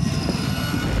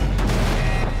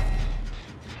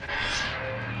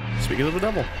 Speaking of the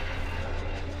devil.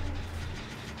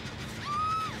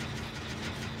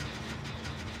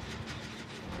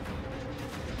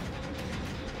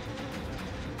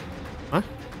 Huh?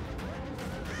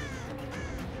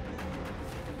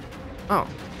 Oh.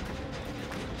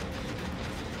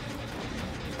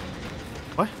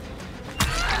 What?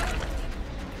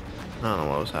 I don't know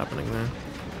what was happening there.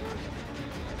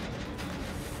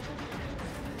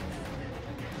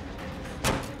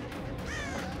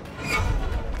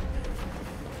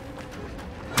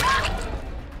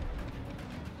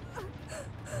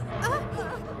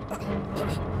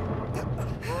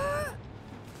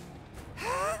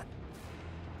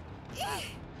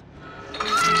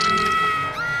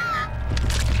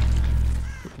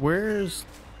 Where's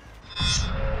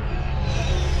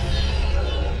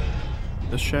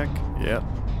this check? Yep.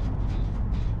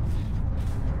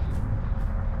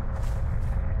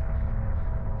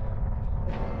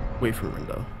 Wait for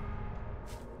window.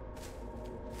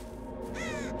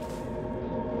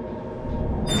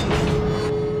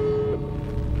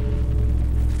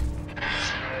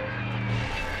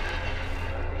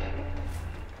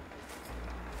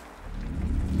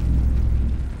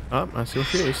 Oh, I see what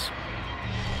she is.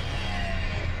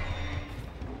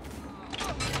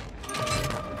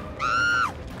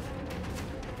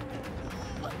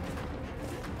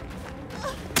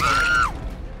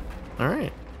 All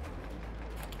right.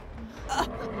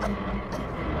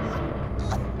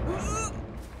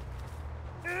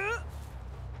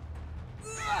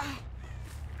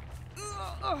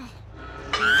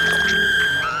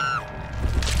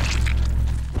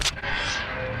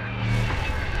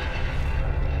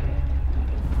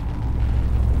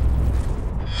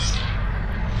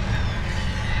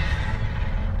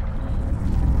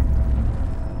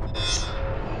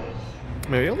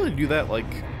 Maybe able to do that like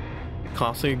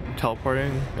constantly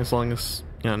teleporting as long as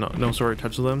no sword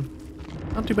touches them.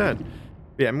 Not too bad.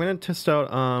 Yeah, I'm gonna test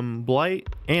out Blight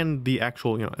and the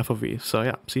actual FOV. So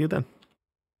yeah, see you then.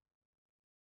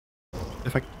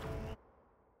 If I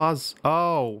pause,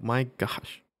 oh my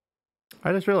gosh,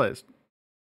 I just realized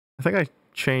I think I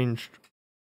changed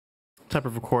the type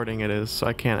of recording it is, so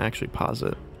I can't actually pause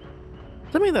it.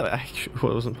 Does that mean that I actually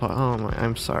wasn't pause? Oh my,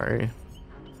 I'm sorry.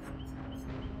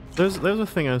 There's a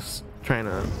thing I was trying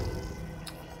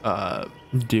to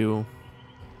do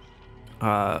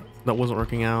that wasn't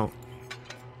working out,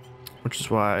 which is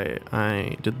why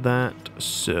I did that.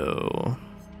 So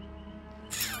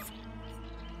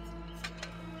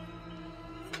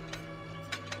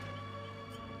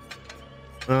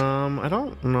I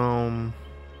don't know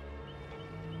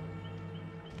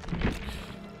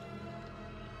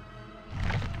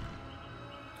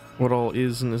what all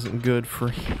is and isn't good for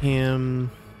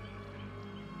him.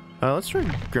 Let's try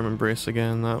Grim Embrace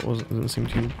again. That didn't seem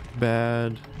too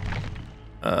bad.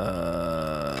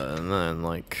 And then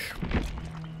like,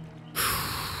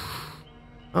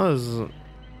 oh,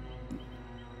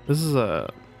 this is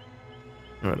a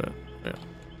yeah,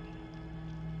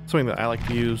 something that I like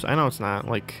to use. I know it's not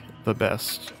like the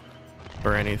best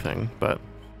or anything, but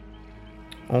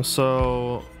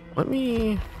also let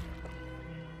me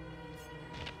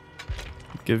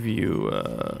give you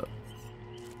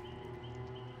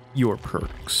your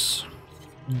perks,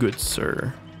 good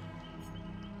sir.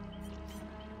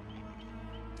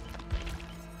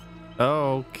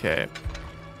 Okay.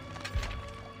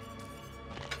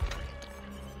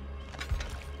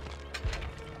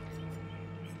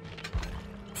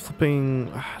 Flipping,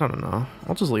 I don't know.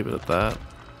 I'll just leave it at that.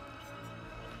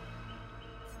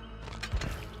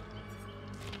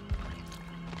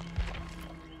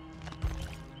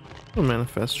 The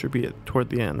manifest should be toward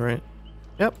the end, right?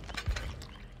 Yep.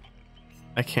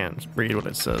 I can't read what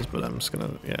it says, but I'm just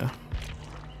gonna, yeah.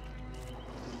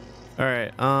 All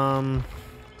right. I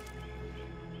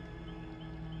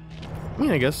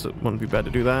mean, I guess it wouldn't be bad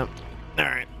to do that. All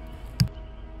right.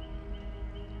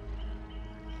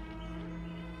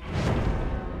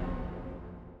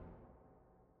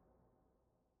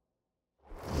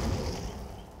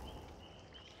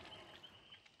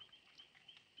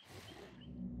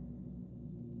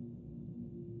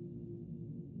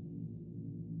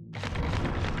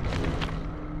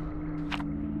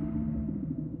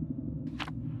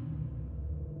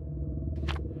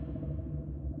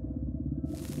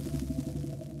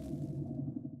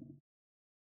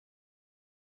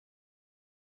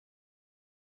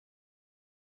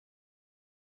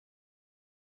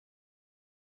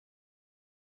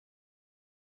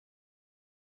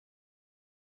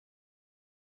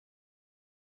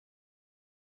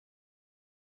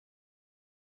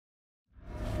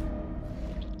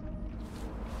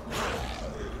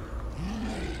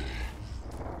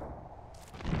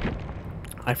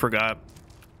 I forgot.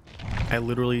 I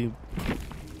literally...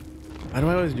 Why do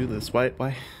I always do this?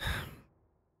 Why?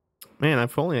 Man,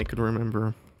 if only I could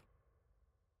remember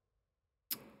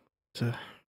to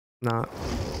not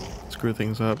screw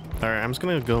things up. Alright, I'm just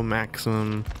gonna go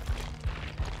maximum.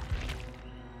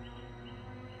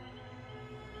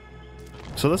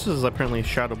 So this is apparently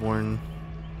Shadowborn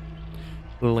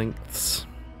lengths.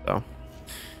 Oh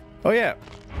yeah.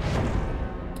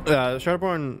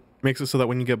 Shadowborn makes it so that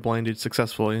when you get blinded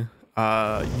successfully,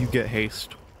 you get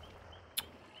haste.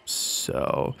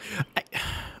 So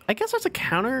I guess that's a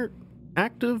counter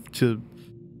active to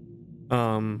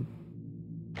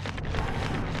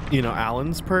you know,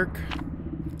 Alan's perk,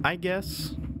 I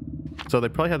guess. So they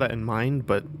probably had that in mind,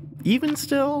 but even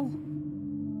still,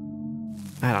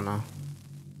 I don't know.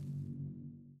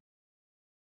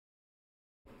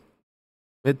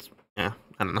 It's, yeah,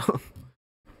 I don't know.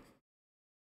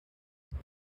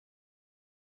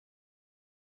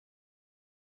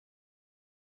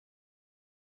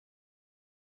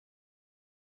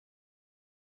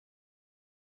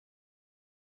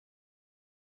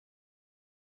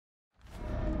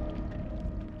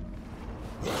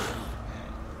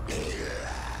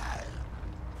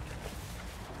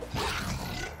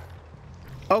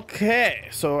 Okay,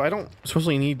 so I don't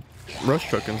supposedly need rush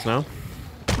tokens now.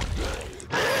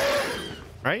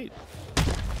 Right?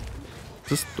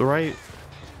 Just the right...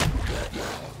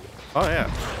 Oh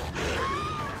yeah.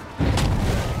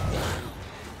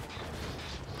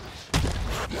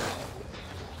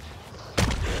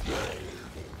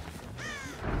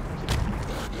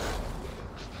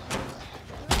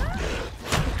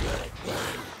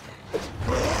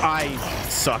 I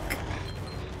suck.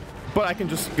 But I can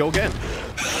just go again.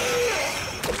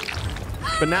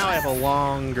 But now I have a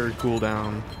longer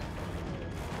cooldown.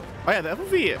 Oh yeah, the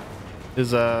FOV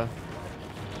is not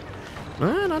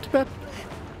too bad.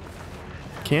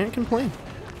 Can't complain.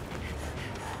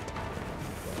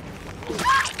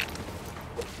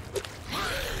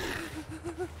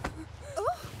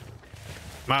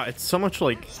 Wow, it's so much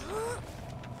like...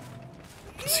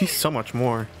 I see so much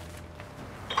more.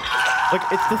 Like,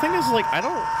 it's, the thing is, like, I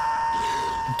don't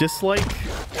dislike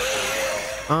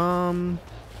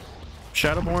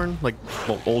Shadowborn, like,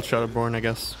 well, old Shadowborn, I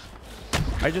guess.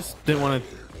 I just didn't want to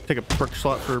take a perk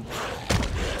slot for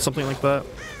something like that.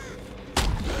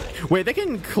 Wait, they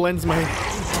can cleanse my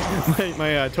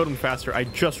my totem faster. I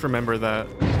just remember that.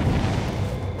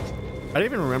 I didn't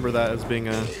even remember that as being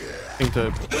a thing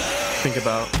to think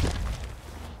about.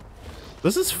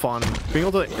 This is fun. Being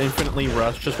able to infinitely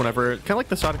rush just whenever, kind of like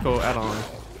the Sadako add-on,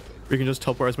 where you can just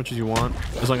teleport as much as you want,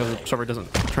 as long as the server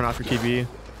doesn't turn off your TV.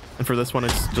 And for this one,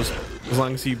 it's just, as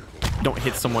long as you don't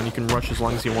hit someone, you can rush as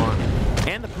long as you want.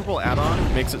 And the purple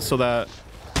add-on makes it so that,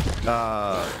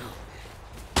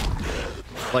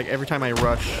 like every time I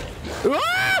rush,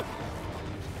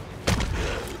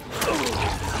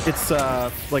 it's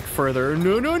like further.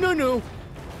 No.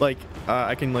 Like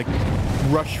I can like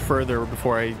rush further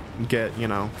before I get, you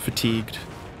know, fatigued.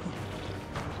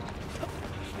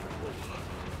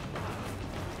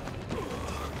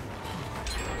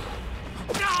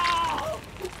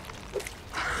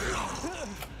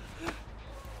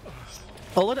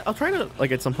 I'll try to,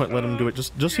 like, at some point let him do it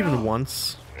just even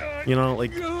once, you know,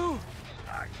 like...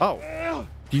 Oh,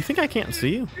 do you think I can't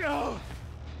see you?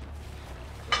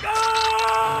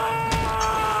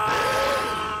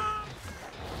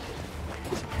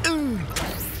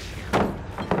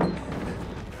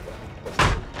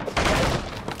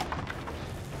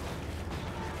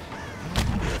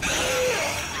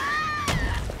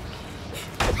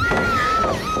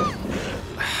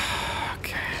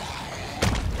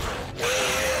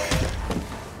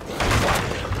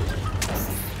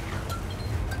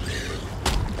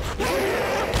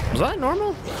 Was that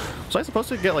normal? Was I supposed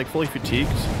to get like fully fatigued?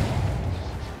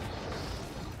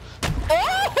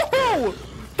 Oh!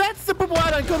 That's the purple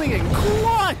add-on coming in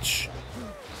clutch!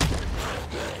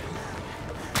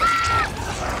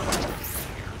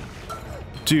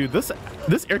 Dude, this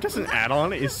air testing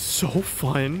add-on is so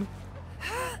fun.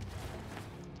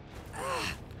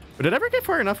 But did I ever get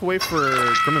far enough away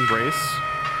for Grim Embrace?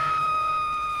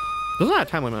 There's not a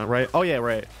time limit, right? Oh yeah,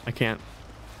 right. I can't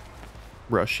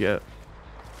rush yet.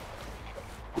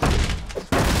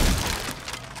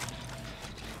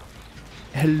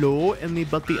 Hello,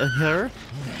 anybody here?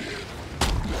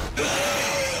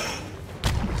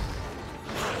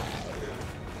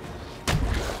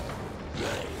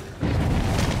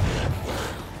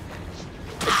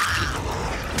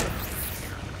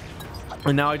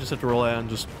 And now I just have to rely on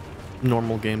just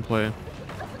normal gameplay.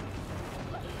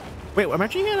 Wait, I'm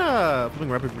actually in a flipping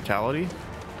rapid brutality.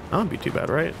 That wouldn't be too bad,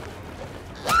 right?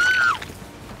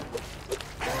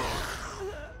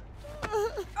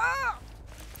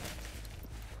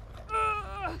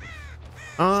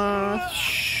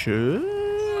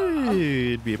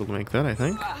 should be able to make that, I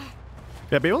think.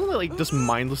 Yeah, be able to like just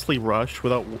mindlessly rush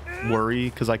without worry,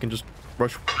 because I can just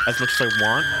rush as much as I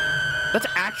want. That's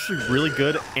actually really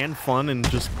good and fun and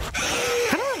just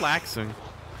kind of relaxing.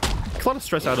 It's a lot of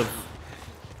stress out of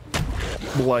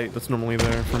blight that's normally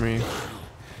there for me.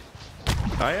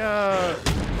 I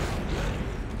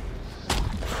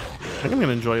think I'm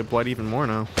gonna enjoy blight even more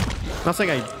now. I'm not saying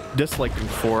I disliked it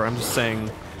before, I'm just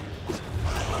saying,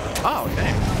 oh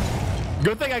dang,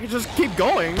 good thing I can just keep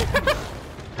going.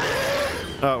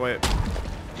 Oh wait,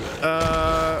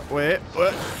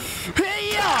 what?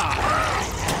 Hey-ya!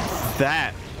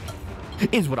 That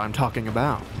is what I'm talking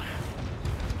about.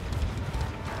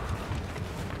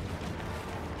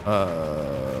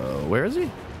 Where is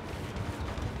he?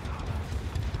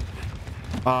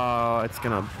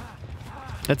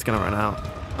 It's gonna run out.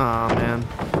 Oh man.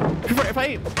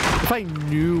 If I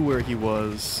knew where he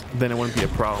was, then it wouldn't be a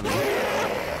problem.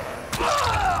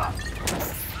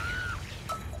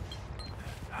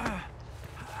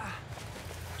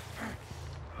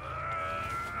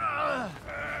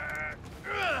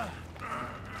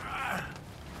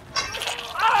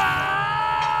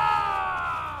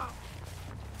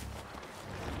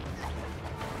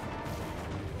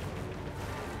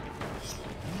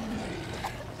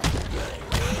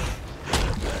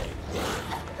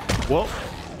 Well,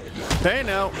 hey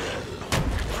now.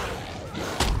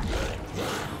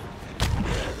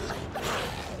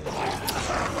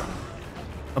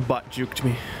 A bot juked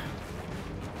me.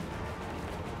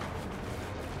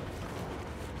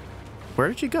 Where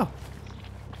did she go?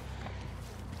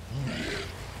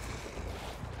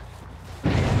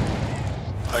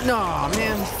 No,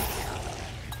 man.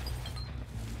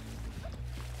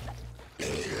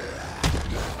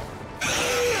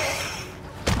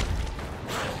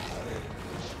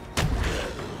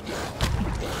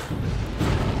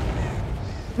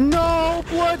 No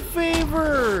blood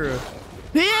fever.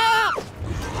 Yeah.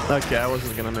 Okay, I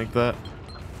wasn't gonna make that.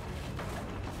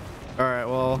 All right,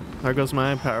 well, there goes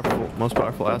my most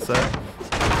powerful asset.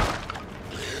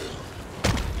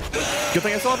 Good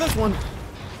thing I saw this one.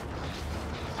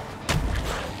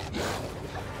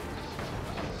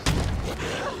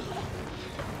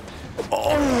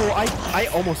 Oh, I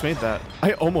almost made that.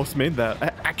 I almost made that.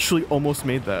 I actually almost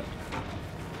made that.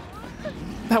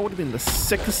 That would have been the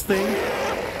sickest thing.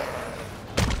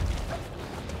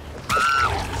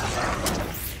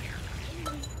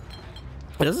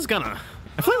 This is gonna.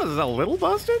 I feel like this is a little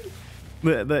busted.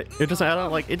 It doesn't. I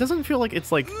don't like. It doesn't feel like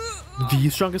it's like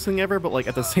the strongest thing ever. But like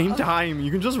at the same time,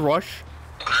 you can just rush.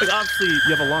 Like obviously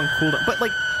you have a long cooldown, but like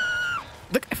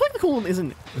I feel like the cooldown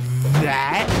isn't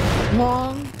that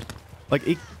long. Like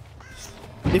it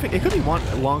could be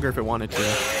longer if it wanted to.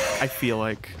 I feel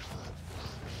like.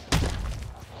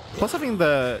 Plus having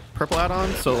the purple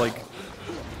add-on, so like.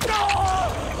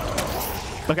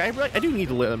 Like I do need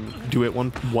to let him do it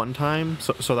one time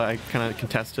so that I kind of can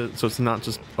test it, so it's not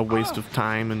just a waste of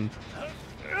time and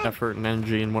effort and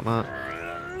energy and whatnot.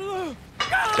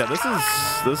 Yeah,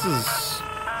 this is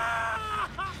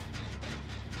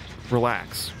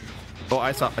relax. Oh,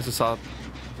 I just saw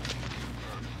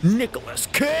Nicolas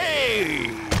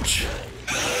Cage.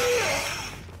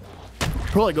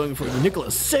 Probably going for the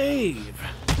Nicolas save.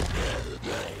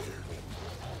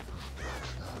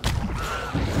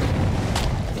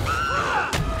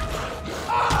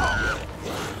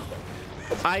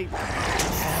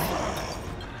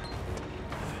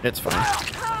 It's fine.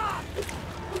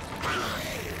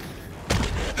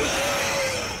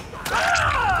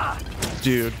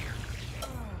 Dude.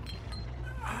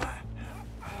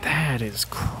 That is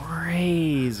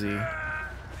crazy. I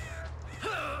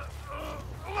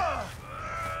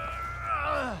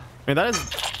mean, that is...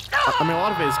 I mean, a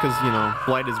lot of it is because, you know,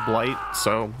 blight is blight,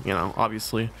 so, you know,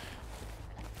 obviously.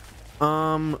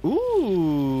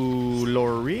 Ooh,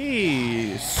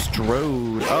 Laurie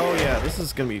Strode. Oh yeah, this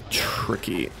is gonna be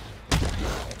tricky.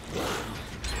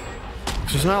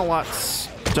 There's not a lot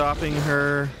stopping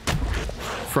her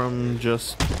from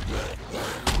just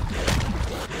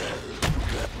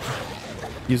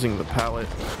using the pallet.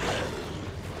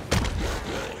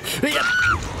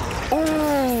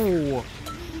 Oh,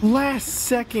 last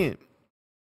second.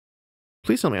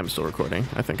 Please tell me I'm still recording.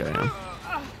 I think I am.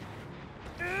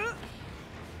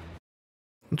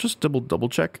 Just double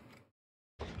check.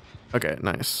 Okay,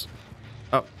 nice.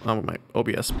 Oh, my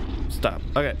OBS. Stop.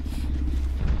 Okay.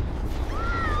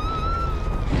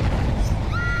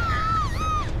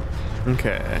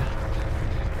 Okay.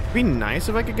 It'd be nice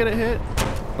if I could get a hit.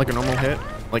 Like a normal hit.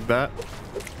 Like that.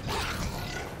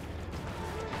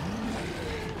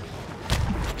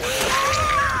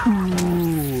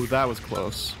 Ooh, that was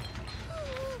close.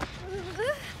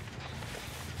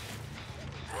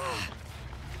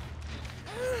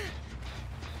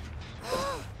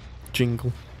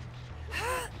 Jingle.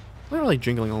 I'm not really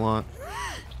jingling a lot.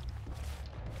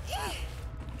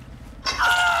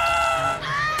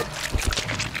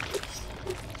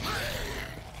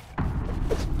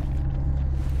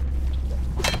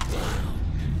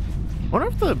 I wonder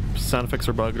if the sound effects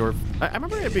are bugged, or if, I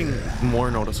remember it being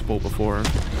more noticeable before,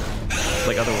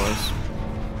 like otherwise.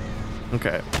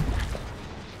 Okay.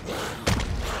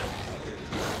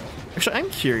 Actually, I'm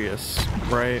curious,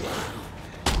 right?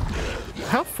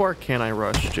 How far can I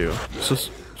rush to? So,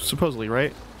 supposedly,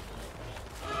 right?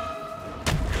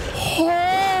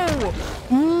 Holy!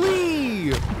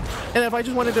 And if I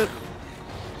just wanted to...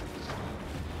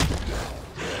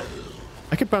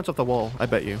 I could bounce off the wall, I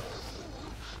bet you.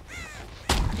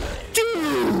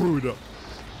 Dude!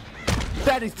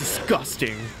 That is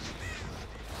disgusting.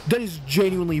 That is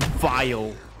genuinely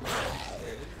vile.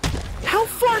 How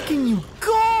far can you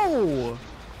go?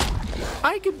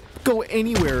 I could go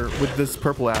anywhere with this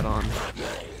purple add-on.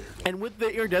 And with the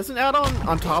iridescent add-on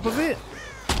on top of it,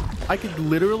 I could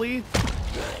literally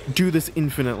do this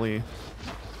infinitely.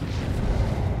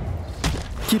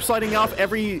 Keep sliding off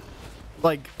every,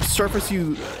 like, surface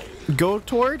you go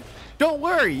toward. Don't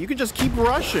worry, you can just keep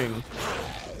rushing.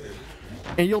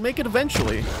 And you'll make it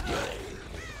eventually.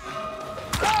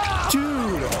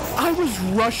 Dude, I was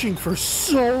rushing for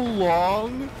so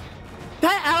long.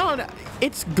 That add-on,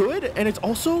 it's good, and it's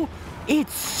also,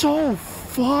 it's so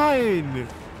fun.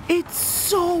 It's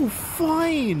so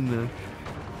fun.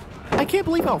 I can't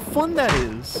believe how fun that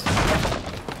is.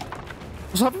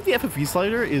 So having the FFE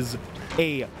slider is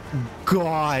a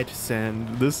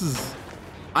godsend. This is,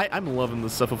 I'm loving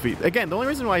this FFE. Again, the only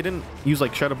reason why I didn't use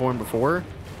like Shadowborn before,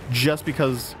 just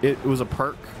because it was a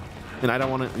perk, and I don't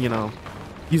want to, you know,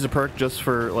 use a perk just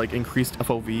for like increased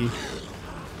FOV.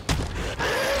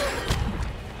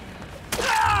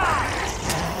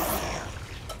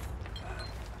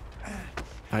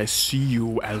 I see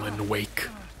you, Alan Wake.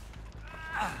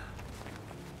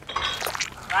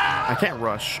 I can't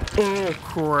rush. Oh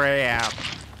crap!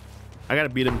 I gotta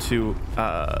beat him to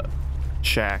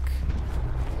Shack.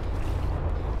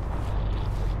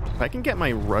 If I can get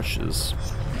my rushes.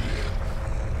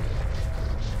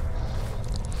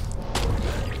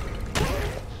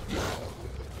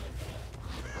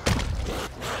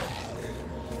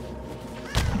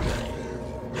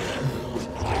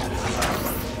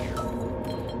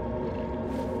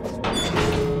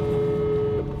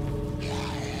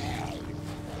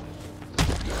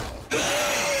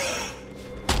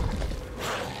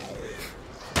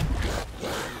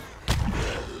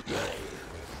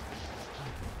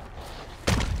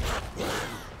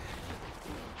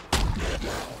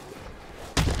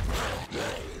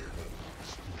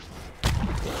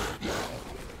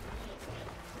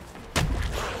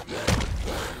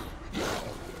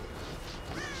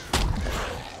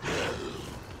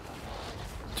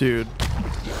 Dude,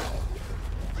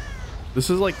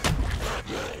 this is like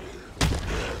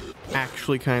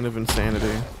actually kind of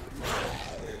insanity.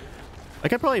 I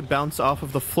could probably bounce off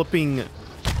of the flipping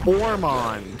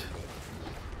Ormond.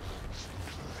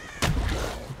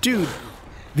 Dude,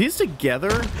 these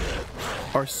together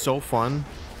are so fun.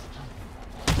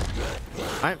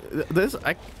 I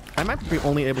might be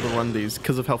only able to run these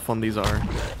because of how fun these are.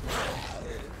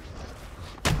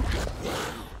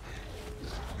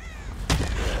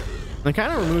 It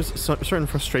kind of removes certain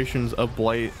frustrations of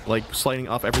Blight, like sliding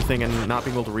off everything and not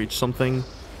being able to reach something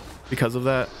because of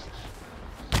that.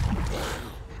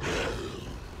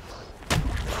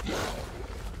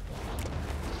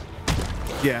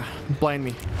 Yeah, blind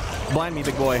me,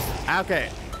 big boy. Okay,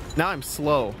 now I'm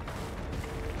slow.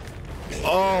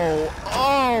 Oh,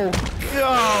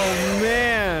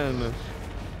 man.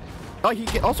 Oh,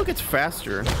 he also gets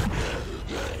faster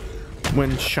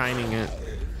when shining it.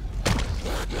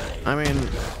 I mean,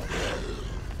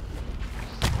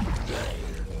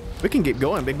 we can get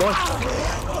going, big boy.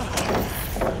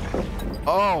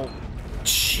 Oh,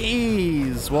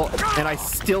 jeez. Well, and I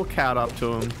still caught up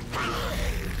to him.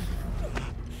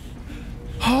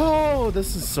 Oh,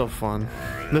 this is so fun.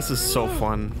 This is so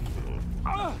fun.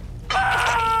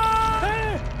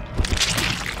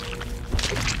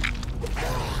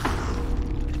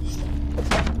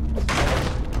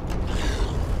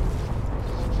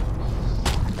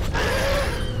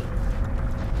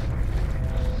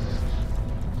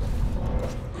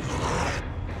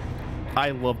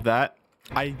 I love that.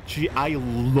 I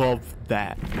love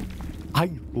that. I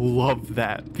love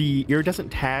that. The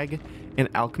iridescent tag and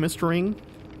alchemist ring.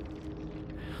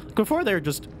 Before they're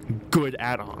just good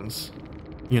add-ons,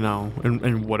 you know,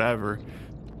 and whatever.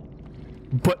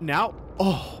 But now,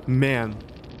 oh man,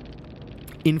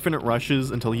 infinite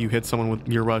rushes until you hit someone with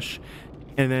your rush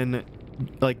and then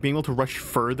like being able to rush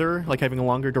further, like having a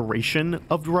longer duration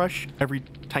of the rush every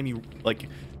time you like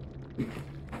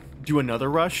do another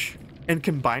rush, and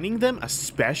combining them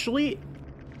especially.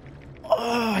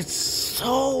 Oh, it's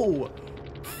so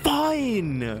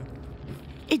fun.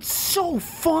 It's so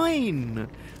fun.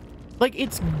 Like,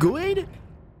 it's good,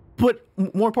 but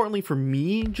more importantly for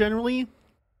me, generally,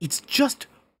 it's just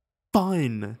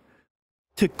fun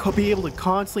to be able to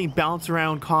constantly bounce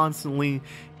around constantly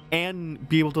and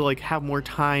be able to, like, have more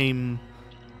time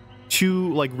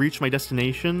to, like, reach my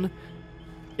destination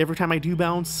every time I do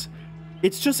bounce.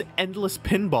 It's just endless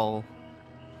pinball.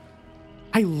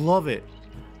 I love it.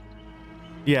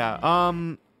 Yeah,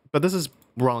 but this is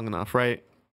long enough, right?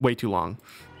 Way too long.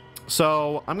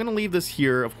 So I'm gonna leave this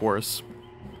here, of course.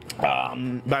 But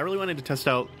I really wanted to test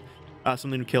out some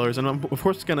of the new killers, and I'm of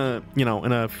course gonna, you know,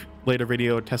 in a later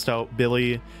video, test out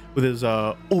Billy with his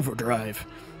overdrive,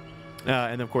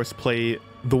 and of course play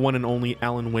the one and only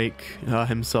Alan Wake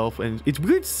himself. And it's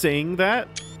weird saying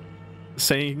that,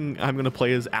 saying I'm gonna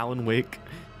play as Alan Wake,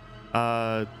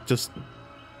 just,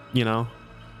 you know,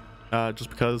 just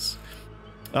because.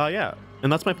 Yeah,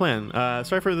 and that's my plan.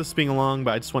 Sorry for this being long,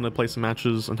 but I just wanted to play some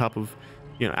matches on top of,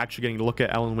 you know, actually getting to look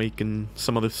at Alan Wake and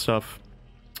some other stuff.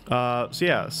 So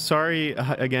yeah, sorry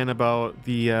again about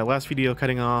the last video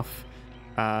cutting off.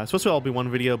 It's supposed to all be one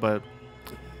video, but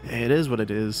it is what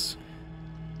it is.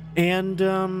 And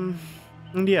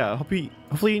yeah, hopefully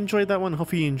you enjoyed that one.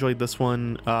 Hopefully you enjoyed this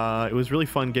one. It was really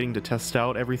fun getting to test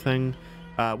out everything.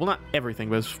 Well, not everything,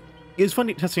 but it was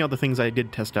fun testing out the things I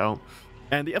did test out.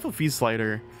 And the FOV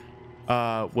slider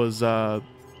was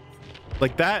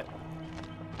like that.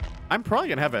 I'm probably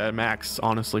gonna have it at max,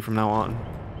 honestly, from now on.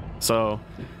 So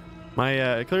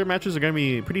my killer matches are gonna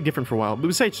be pretty different for a while. But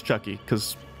besides Chucky,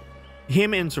 because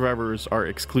him and survivors are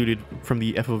excluded from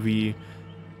the FOV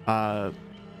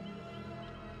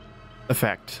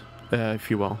effect, if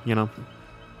you will, you know,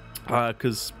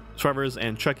 because survivors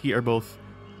and Chucky are both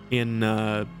in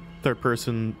third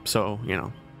person, so you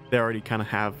know they already kind of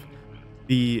have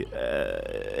the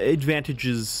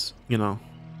advantages, you know,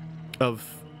 of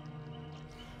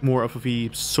more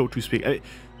FOV, so to speak.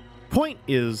 Point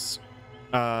is,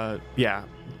 yeah,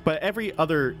 but every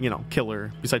other, you know,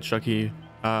 killer besides Chucky,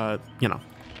 you know,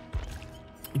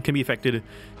 can be affected.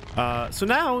 So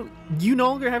now you no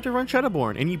longer have to run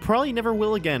Shadowborn, and you probably never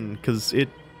will again, because it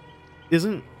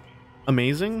isn't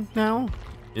amazing now.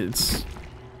 It's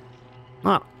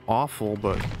not awful,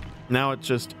 but now it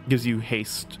just gives you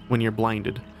haste when you're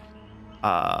blinded.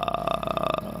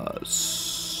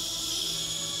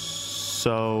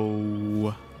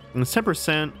 So it's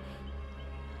 10%.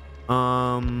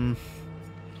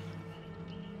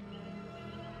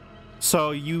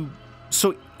 So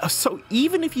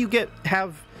even if you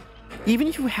have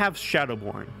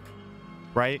Shadowborn,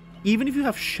 right? Even if you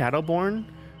have Shadowborn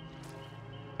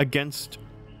against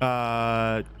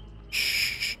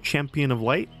Champion of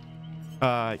Light,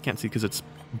 I can't see because it's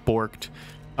borked.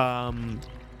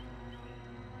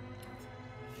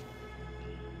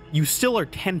 You still are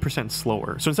 10%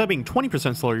 slower. So instead of being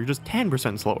 20% slower, you're just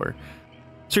 10% slower.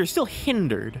 So you're still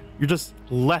hindered. You're just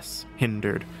less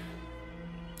hindered.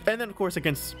 And then, of course,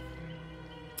 against,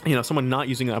 you know, someone not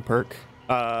using that perk,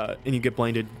 and you get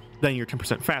blinded, then you're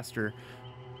 10% faster.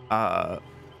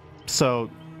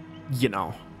 So, you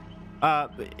know,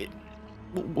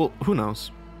 well, who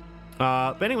knows?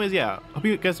 But anyways, yeah, hope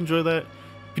you guys enjoyed that.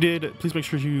 If you did, please make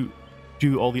sure you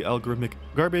do all the algorithmic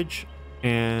garbage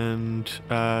and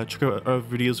check out our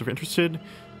videos if you're interested.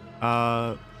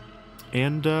 Yeah,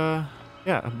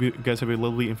 I hope you guys have a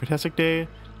lovely and fantastic day,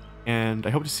 and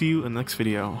I hope to see you in the next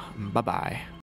video. Bye bye.